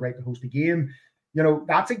lose, the right to host a game.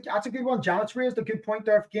 That's a good one. Janet's raised a good point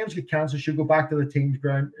there. If games get cancelled, should go back to the team's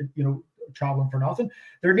ground. Traveling for nothing.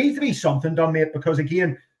 There needs to be something done, mate, because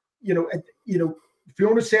again,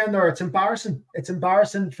 Fiona's saying there, it's embarrassing. It's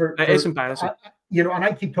embarrassing it is embarrassing. And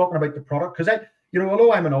I keep talking about the product because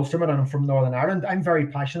although I'm an Ulsterman and I'm from Northern Ireland, I'm very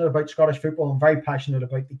passionate about Scottish football. I'm very passionate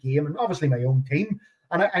about the game and obviously my own team.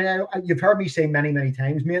 And I you've heard me say many, many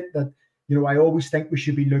times, mate, that I always think we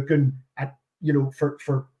should be looking at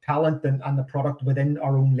for talent and the product within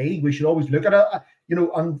our own league. We should always look at it.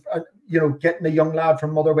 Getting a young lad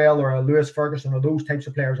from Motherwell or a Lewis Ferguson or those types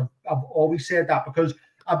of players. I've always said that because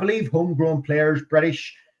I believe homegrown players,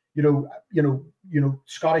 British,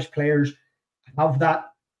 Scottish players have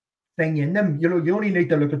that thing in them. You only need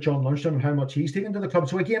to look at John Lunstone and how much he's taken to the club.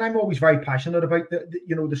 So again, I'm always very passionate about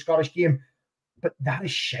the Scottish game, but that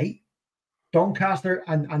is shite. Doncaster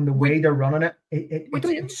and the way they're running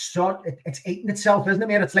it's eating itself, isn't it,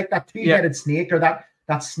 mate? It's like that two-headed snake, or that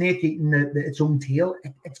snake eating its own tail.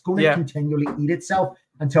 It's going to continually eat itself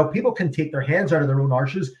until people can take their heads out of their own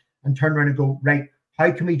arses and turn around and go, right,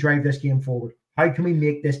 how can we drive this game forward? How can we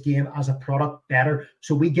make this game as a product better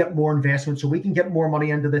so we get more investment, so we can get more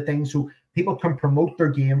money into the thing, so people can promote their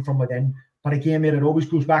game from within? But again, mate, it always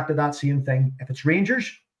goes back to that same thing. If it's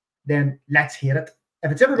Rangers, then let's hate it.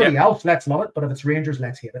 If it's everybody else, let's love it. But if it's Rangers,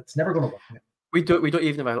 let's hate it. It's never going to work, mate. We don't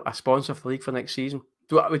even have a sponsor for the league for next season.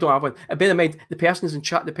 We don't have one. And bear in mind, the person in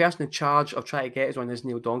charge of trying to get us one is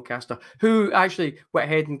Neil Doncaster, who actually went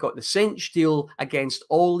ahead and got the cinch deal against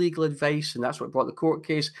all legal advice, and that's what brought the court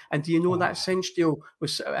case. And do you know that cinch deal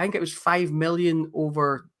was? I think it was $5 million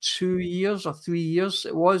over 2 years or 3 years.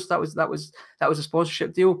 It was that was a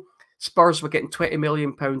sponsorship deal. Spurs were getting £20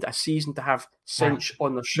 million a season to have cinch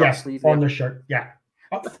on their shirt sleeve. On the shirt, yeah.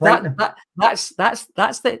 That's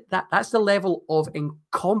the level of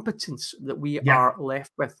incompetence that we are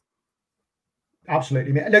left with.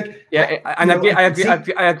 Absolutely, mate. Look,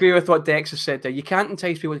 I agree with what Dex has said there. You can't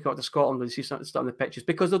entice people to go to Scotland when they see something on the pitches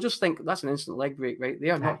because they'll just think that's an instant leg break, right? They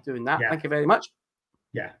are not doing that. Thank you very much.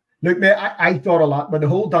 Yeah. Look, mate, I thought a lot when the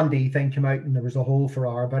whole Dundee thing came out and there was a whole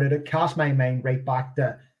furore about it. It cast my mind right back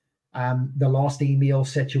to the lost email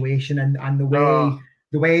situation and the way.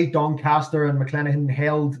 The way Doncaster and McLenaghan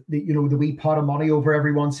held the wee pot of money over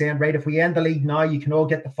everyone, saying, right, if we end the league now, you can all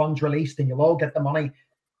get the funds released and you'll all get the money.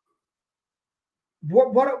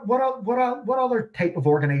 What other type of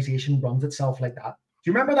organization runs itself like that?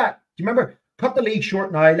 Do you remember that? Do you remember, cut the league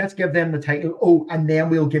short now, let's give them the title, and then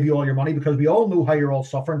we'll give you all your money, because we all know how you're all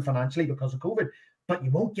suffering financially because of COVID, but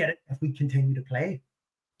you won't get it if we continue to play.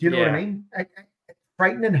 Do you know what I mean? It's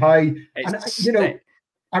frightening how,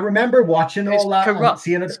 I remember watching all that and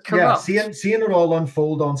seeing it, seeing it all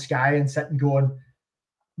unfold on Sky and sitting going,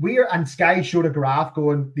 and Sky showed a graph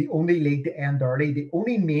going, the only league to end early, the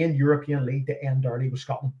only main European league to end early was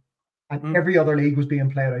Scotland. And every other league was being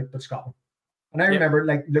played out but Scotland. And I remember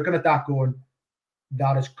looking at that going,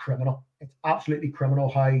 that is criminal. It's absolutely criminal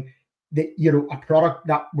how a product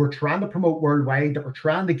that we're trying to promote worldwide, that we're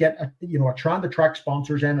trying to get, trying to attract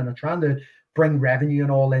sponsors in, and are trying to bring revenue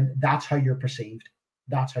and all in. That's how you're perceived.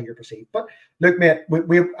 That's how you're perceived. But look, mate,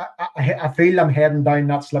 I feel I'm heading down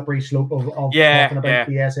that slippery slope of talking about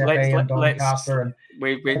the SFA and Doncaster, and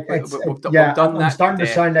we've done that. I'm starting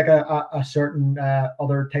to sound like a certain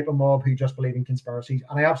other type of mob who just believe in conspiracies,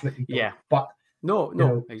 and I absolutely don't. Yeah. But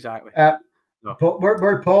no, exactly. No. But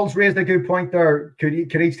where Paul's raised a good point there, could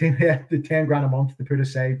each team get the 10 grand a month to put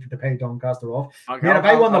aside to pay Doncaster off? Okay, if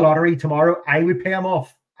I won the lottery tomorrow, I would pay him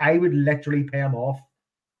off. I would literally pay him off.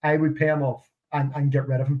 I would pay him off and get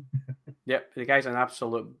rid of him. Yep, the guy's an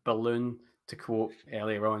absolute balloon, to quote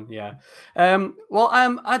earlier on. Yeah. I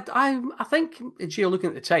think, Gio, looking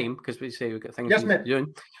at the time, because we say we've got things to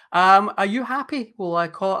do. Are you happy? Will I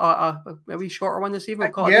call it a wee shorter one this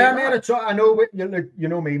evening? Yeah, man. I know. You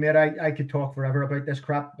know me, mate. I could talk forever about this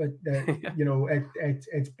crap, but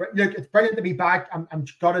it's brilliant to be back. I'm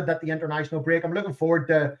gutted that the international break. I'm looking forward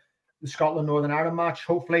to the Scotland Northern Ireland match.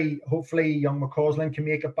 Hopefully, young McCausland can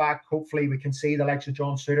make it back. Hopefully, we can see the likes of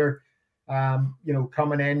John Suter,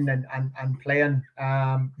 coming in and playing.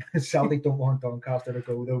 Celtic don't want Doncaster to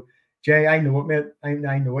go though. Jay, I know it, mate. I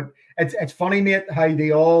know it. It's funny, mate, how they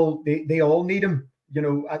all need him,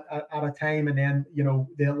 at a time, and then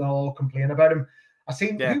they'll all complain about him. I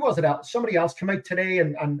seen who was it? Somebody else came out today,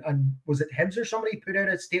 and was it Hibs or somebody put out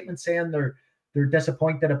a statement saying they're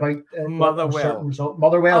disappointed about Motherwell.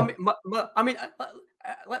 Motherwell.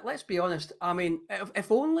 Let's be honest. I mean,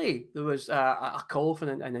 if only there was a call for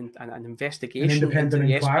an investigation, an independent into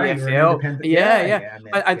the inquiry,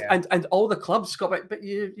 SPFL. And all the clubs got it, but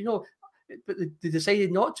but they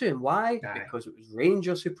decided not to. And why? Aye. Because it was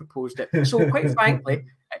Rangers who proposed it. So quite frankly,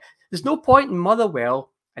 there's no point in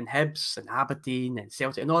Motherwell and Hibs and Aberdeen and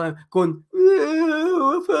Celtic and all them going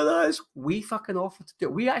for this. We fucking offered to do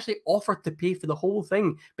it. We actually offered to pay for the whole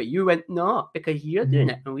thing, but you went no because you're doing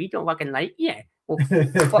it and we don't fucking like you. Well,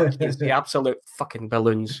 fuck you, the absolute fucking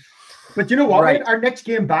balloons. But you know what? Right. Our next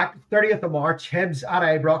game back, 30th of March, Hibs at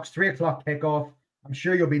Ibrox, 3 o'clock kickoff. I'm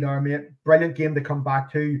sure you'll be there, mate. Brilliant game to come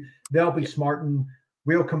back to. They'll be smarting.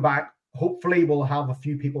 We'll come back. Hopefully, we'll have a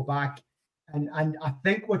few people back. And I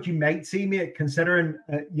think what you might see, mate, considering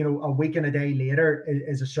a week and a day later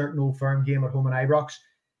is a certain Old Firm game at home in Ibrox,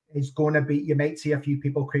 is going to be, you might see a few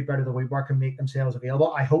people creep out of the woodwork and make themselves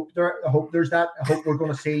available. I hope there's that. I hope we're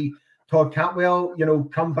going to see Todd Cantwell,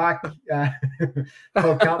 come back.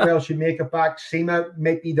 Todd Cantwell should make it back. Seema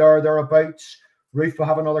might be thereabouts. Ruth will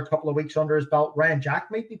have another couple of weeks under his belt. Ryan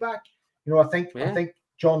Jack might be back. I think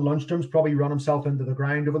John Lundstrom's probably run himself into the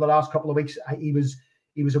ground over the last couple of weeks. He was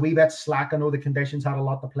a wee bit slack. I know the conditions had a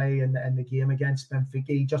lot to play in the game against Benfica.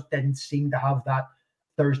 He just didn't seem to have that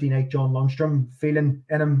Thursday night John Lundstrom feeling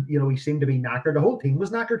in him. He seemed to be knackered. The whole team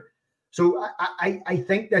was knackered. So I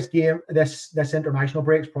think this game, this international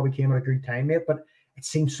breaks probably came at a good time, mate. But it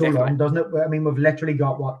seems so long, doesn't it? I mean, we've literally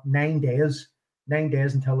got 9 days. 9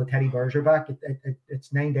 days until the teddy bears are back.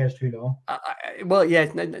 It's 9 days too long.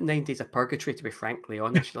 9 days of purgatory, to be frankly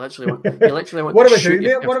honest. You literally want what do we do,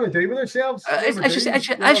 mate? What do we do with ourselves? As you said,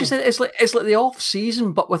 it's like the off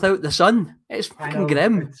season, but without the sun. It's fucking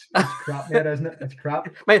grim. It's crap, mate, isn't it? It's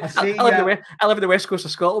crap. Mate, I live in the west coast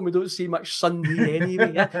of Scotland. We don't see much sun here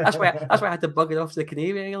anyway. Yeah? That's why I had to bug it off to the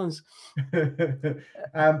Canary Islands.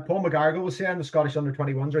 Paul McGargle was saying the Scottish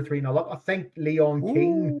under-21s are 3-0 up. I think Leon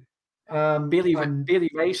King. Bailey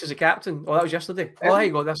Rice is a captain. Oh, that was yesterday. Oh, there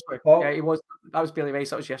you go. That's right. Yeah, he was. That was Bailey Rice.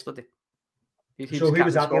 That was yesterday. He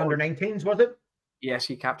was at the under-19s, was it? Yes,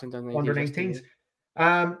 he captained under-19s.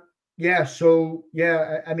 I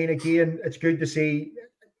mean, again, it's good to see.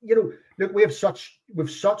 Look, we have such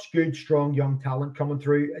good, strong young talent coming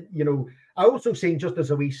through. I also seen, just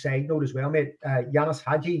as a wee side note as well, mate, Yanis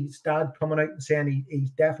Hadji's dad coming out and saying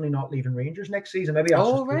he's definitely not leaving Rangers next season. Maybe that's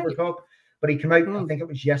just paper talk. But he came out, I think it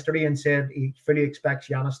was yesterday, and said he fully expects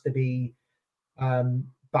Yanis to be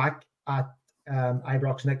back at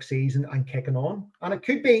Ibrox next season and kicking on. And it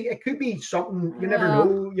could be something, you never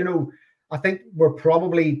know. I think we're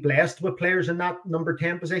probably blessed with players in that number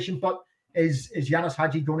 10 position. But is Yanis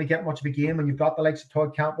Hadji going to get much of a game? And you've got the likes of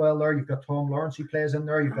Todd Cantwell there, you've got Tom Lawrence who plays in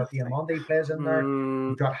there, you've got Ian Monday plays in there,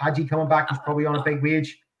 you've got Hadji coming back, he's probably on a big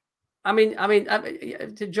wage. I mean,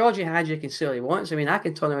 Georgie Hadji can say what he wants. I mean, I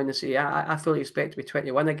can turn around and say, I fully expect to be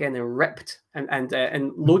 21 again and ripped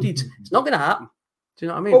and loaded. It's not going to happen. Do you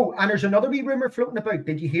know what I mean? Oh, and there's another wee rumour floating about.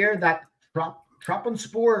 Did you hear that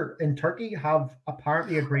Trabzonspor in Turkey have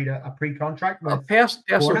apparently agreed a pre-contract with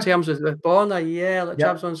personal terms with Borna, like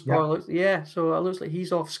yep, Trabzonspor, yep. So it looks like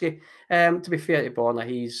he's off ski. To be fair to Borna,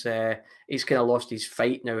 he's kind of lost his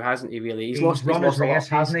fight now, hasn't he? Really, he's run his race,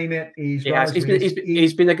 hasn't he, mate?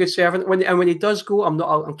 He's been a good servant. When he does go,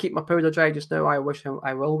 I'm keeping my powder dry just now. I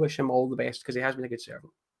will wish him all the best because he has been a good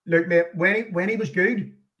servant. Look, mate, when he was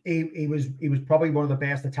good. He was probably one of the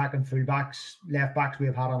best attacking fullbacks, left backs we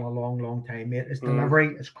have had in a long time, mate. His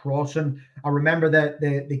delivery, his crossing. I remember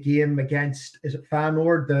the game against, is it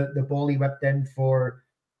Feyenoord, the ball he whipped in for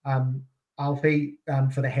Alfie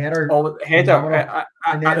for the header. Oh, the header.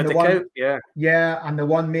 And then the one, yeah, and the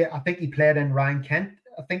one, mate, I think he played in Ryan Kent,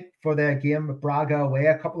 I think, for the game with Braga away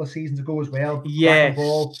a couple of seasons ago as well. Yeah,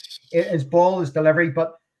 his delivery,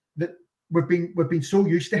 but we've been so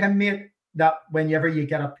used to him, mate, that whenever you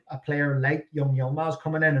get a player like young Yilmaz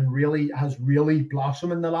coming in and has really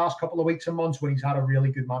blossomed in the last couple of weeks and months when he's had a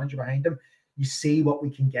really good manager behind him, you see what we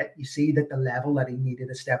can get. You see that the level that he needed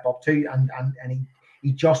to step up to, and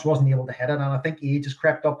he just wasn't able to hit it. And I think age has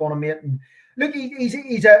crept up on him, mate. And look,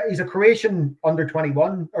 he's a Croatian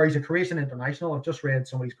under-21, or he's a Croatian international. I've just read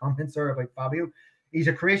somebody's comments there about Fabio. He's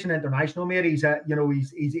a Croatian international, mate. He's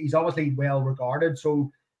obviously well regarded.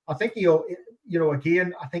 So I think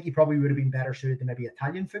again, I think he probably would have been better suited to maybe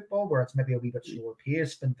Italian football, where it's maybe a wee bit slower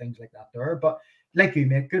paced and things like that there. But like you,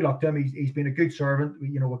 mate, good luck to him. He's been a good servant.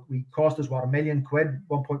 We cost us £1 million,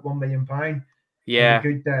 £1.1 million. Yeah,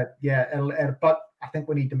 good. But I think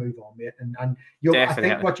we need to move on, mate. And I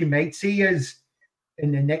think what you might see is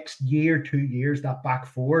in the next year, 2 years, that back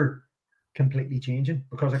four completely changing,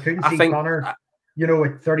 because I couldn't see Connor.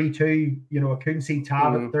 At 32, I couldn't see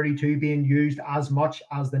Tab at 32 being used as much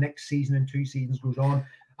as the next season and 2 seasons goes on.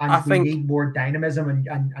 And we need more dynamism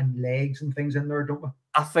and legs and things in there, don't we?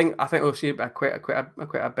 I think we'll see quite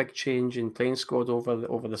a big change in playing squad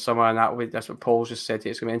over the summer, and that's what Paul's just said.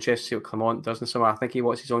 It's going to be interesting to see what Clement does in the summer. I think he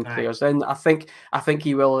wants his own players in. I think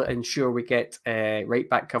he will ensure we get right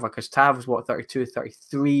back cover, because Tav is 32,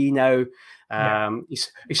 33 now.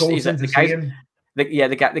 He's the guy.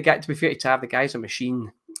 The guy. To be fair to Tav, the guy's a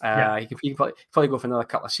machine. He can probably go for another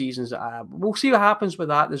couple of seasons. We'll see what happens with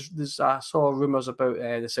that. I saw rumours about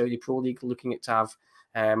the Saudi Pro League looking at Tav.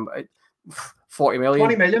 40 million.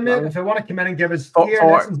 20 million, mate. If they want to come in and give us 40.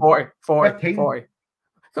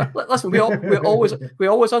 Listen,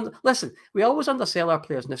 we always undersell our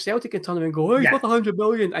players. And if Celtic can turn around and go, he's worth 100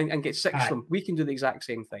 million and get 6 of them, we can do the exact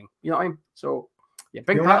same thing. You know what I mean? So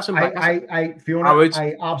bring Patterson back. Fiona,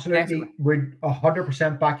 I absolutely would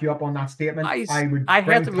 100% back you up on that statement. I would bring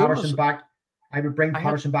Patterson back. I would bring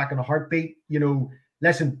Patterson back in a heartbeat.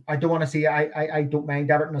 Listen, I don't want to see. I don't mind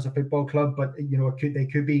Everton as a football club, but they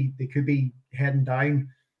could be heading down.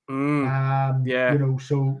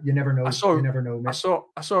 So you never know. You never know. Mate.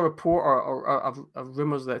 I saw a report of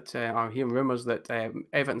rumours that I'm hearing rumours that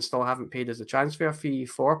Everton still haven't paid us the transfer fee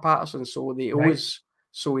for Patterson, so they always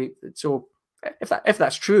If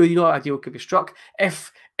that's true, a deal could be struck.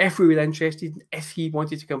 If we were interested, if he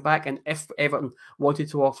wanted to come back, and if Everton wanted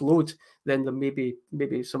to offload, then there maybe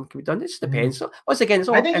something can be done. It just depends. So once again, it's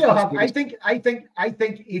all. I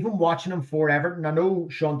think even watching him for Everton, I know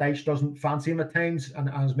Sean Dyche doesn't fancy him at times, and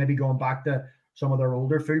is maybe going back to some of their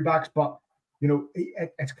older fullbacks, but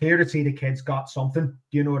it's clear to see the kid's got something.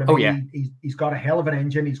 Do you know what I mean? Oh, yeah. He's got a hell of an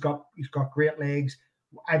engine. He's got great legs.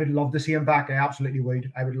 I would love to see him back. I absolutely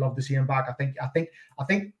would. I would love to see him back. I think.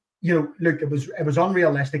 Look, it was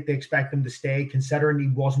unrealistic to expect him to stay, considering he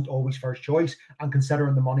wasn't always first choice, and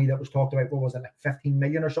considering the money that was talked about. What was it, like 15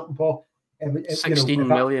 million or something, Paul? 16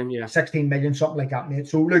 million, yeah. 16 million, something like that, mate.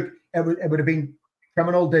 So look, it would have been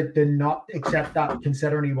criminal to not accept that,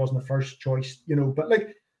 considering he wasn't the first choice. But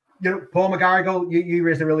like, Paul McGarrigle, you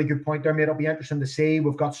raised a really good point there, mate. It'll be interesting to see.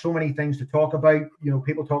 We've got so many things to talk about.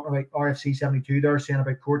 People talking about RFC 72 there, saying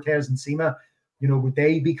about Cortez and Sima. Would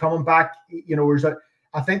they be coming back?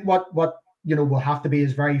 I think what will have to be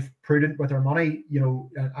is very prudent with our money.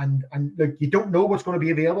 And look, you don't know what's going to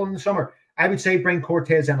be available in the summer. I would say bring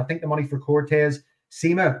Cortez in. I think the money for Cortez,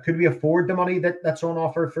 Sima, could we afford the money that's on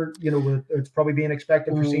offer for? It's probably being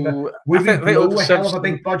expected for Sima. Would we blow a hell of a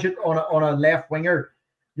big budget on a left winger?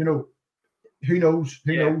 Who knows?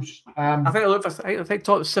 Who knows? I think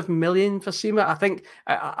talk 7 million for Sima. I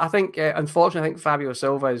think unfortunately, I think Fabio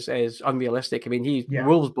Silva is unrealistic. I mean,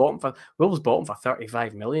 Wolves bought him for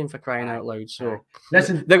 35 million, for crying out loud. So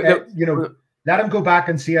listen, let him go back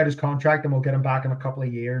and see out his contract, and we'll get him back in a couple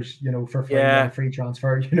of years. For free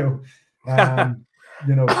transfer. But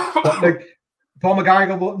like, Paul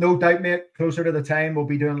McGarrigle will, no doubt, mate, closer to the time, we'll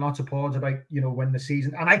be doing lots of pods about, when the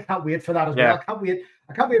season. And I can't wait for that as well. I can't wait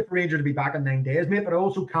for Rangers to be back in 9 days, mate, but I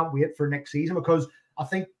also can't wait for next season because I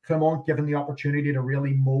think Clement, given the opportunity to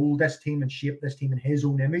really mold this team and shape this team in his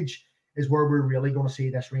own image, is where we're really going to see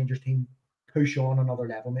this Rangers team push on another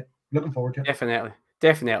level, mate. Looking forward to it.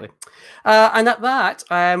 Definitely. And at that,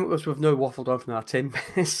 as we've now waffled on for another 10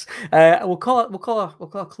 minutes, we'll call it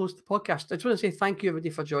close to the podcast. I just want to say thank you, everybody,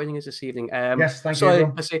 for joining us this evening. Yes, thank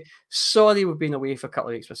you. Sorry we've been away for a couple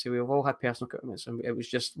of weeks. We've all had personal commitments, and we were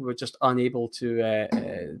just unable to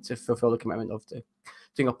fulfill the commitment of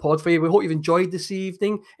doing a pod for you. We hope you've enjoyed this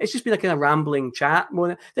evening. It's just been a kind of rambling chat.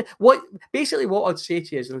 What I'd say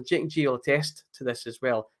to you is, and Jake and G will attest to this as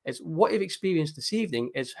well, is what you've experienced this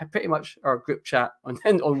evening is pretty much our group chat on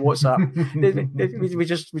WhatsApp. we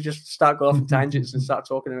just start going off on tangents and start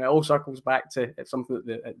talking, and it all circles back to something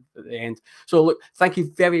at the end. So look, thank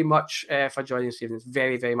you very much for joining us this evening. It's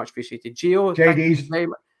very, very much appreciated. Gio, JD's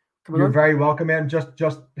you're very welcome, man. Just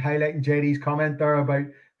highlighting JD's comment there about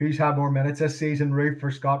who's had more minutes this season, Ruth or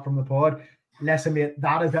Scott from the pod. Listen, mate,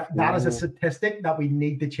 that is a statistic that we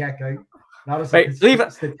need to check out. That is right, leave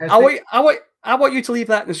it. I want you to leave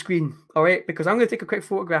that on the screen, all right? Because I'm going to take a quick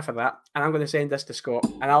photograph of that, and I'm going to send this to Scott,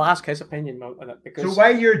 and I'll ask his opinion on it. Because... So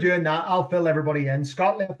while you're doing that, I'll fill everybody in.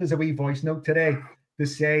 Scott left us a wee voice note today to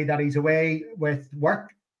say that he's away with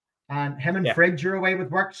work, and him and Fridge are away with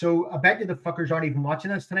work. So I bet you the fuckers aren't even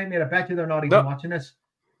watching this tonight, mate. I bet you they're not even watching this.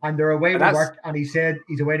 And they're away with work, and he said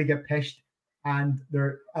he's away to get pished, and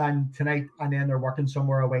tonight, and then they're working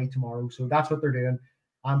somewhere away tomorrow. So that's what they're doing.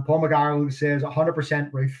 And Paul McGarrigle says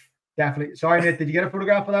 100% Ruth. Definitely. Sorry, mate. Did you get a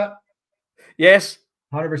photograph of that? Yes.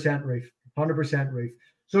 100% Ruth. 100% Ruth.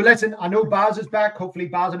 So listen, I know Baz is back. Hopefully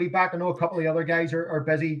Baz will be back. I know a couple of the other guys are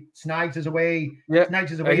busy. Snags is away. Yeah.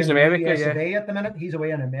 Snags is away in America today at the minute. He's away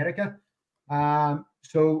in America.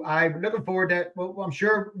 So I'm looking forward to it. Well, I'm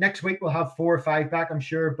sure next week we'll have 4 or 5 back, I'm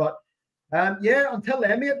sure. But until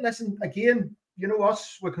then, mate, listen, again, you know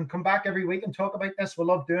us, we can come back every week and talk about this. We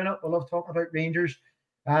love doing it. We love talking about Rangers.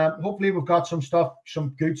 Hopefully we've got some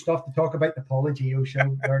good stuff to talk about. The Paul and Gio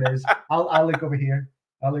show. There it is. I'll look over here.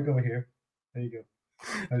 There you go.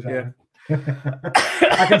 How's that?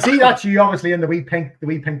 I can see that's you obviously in the wee pink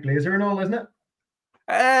blazer and all, isn't it?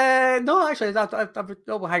 No, actually, no,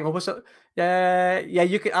 hang on. What's it? Yeah,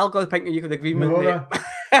 you can. I'll go pink, and you can agree with me.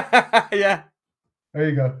 Yeah. There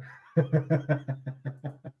you go. It's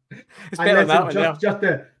better than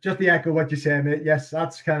that. Just to echo what you said, mate. Yes,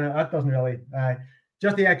 that doesn't really.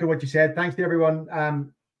 Just to echo what you said. Thanks to everyone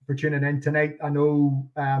for tuning in tonight. I know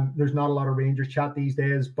there's not a lot of Rangers chat these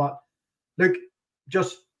days, but look,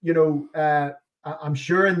 just I'm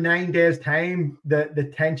sure in 9 days' time,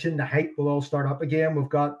 the tension, the hype will all start up again. We've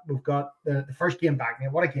got the first game back,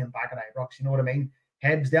 man. What a game back at Ibrox, you know what I mean?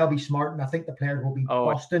 Hibs, they'll be smart, and I think the players will be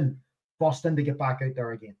Boston to get back out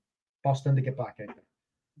there again.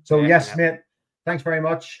 So yes, mate. Thanks very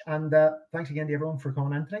much, and thanks again to everyone for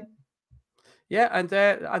coming in tonight. Yeah, and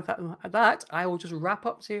that I will just wrap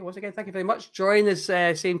up. Say once again, thank you very much. Join us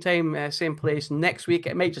same time, same place next week.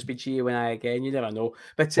 It might just be Gio and I again. You never know.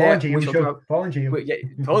 But Paul and Gio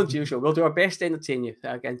show. We'll do our best to entertain you.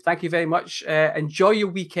 Again, thank you very much. Enjoy your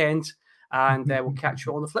weekend, and we'll catch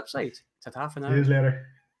you on the flip side. Ta-ta for now. See you later.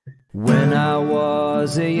 When I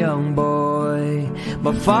was a young boy,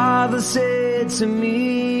 my father said to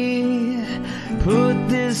me, put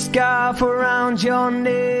this scarf around your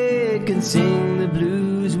neck and sing the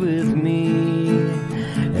blues with me.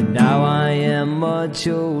 And now I am much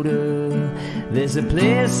older, there's a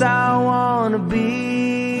place I wanna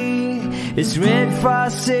be. It's red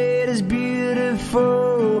frosted, it's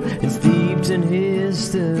beautiful, it's steeped in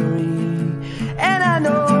history. And I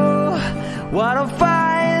know what I'll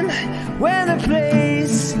find when the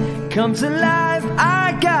place comes alive.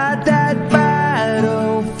 I got that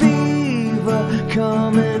battle fever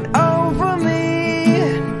coming over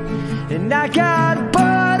me, and I got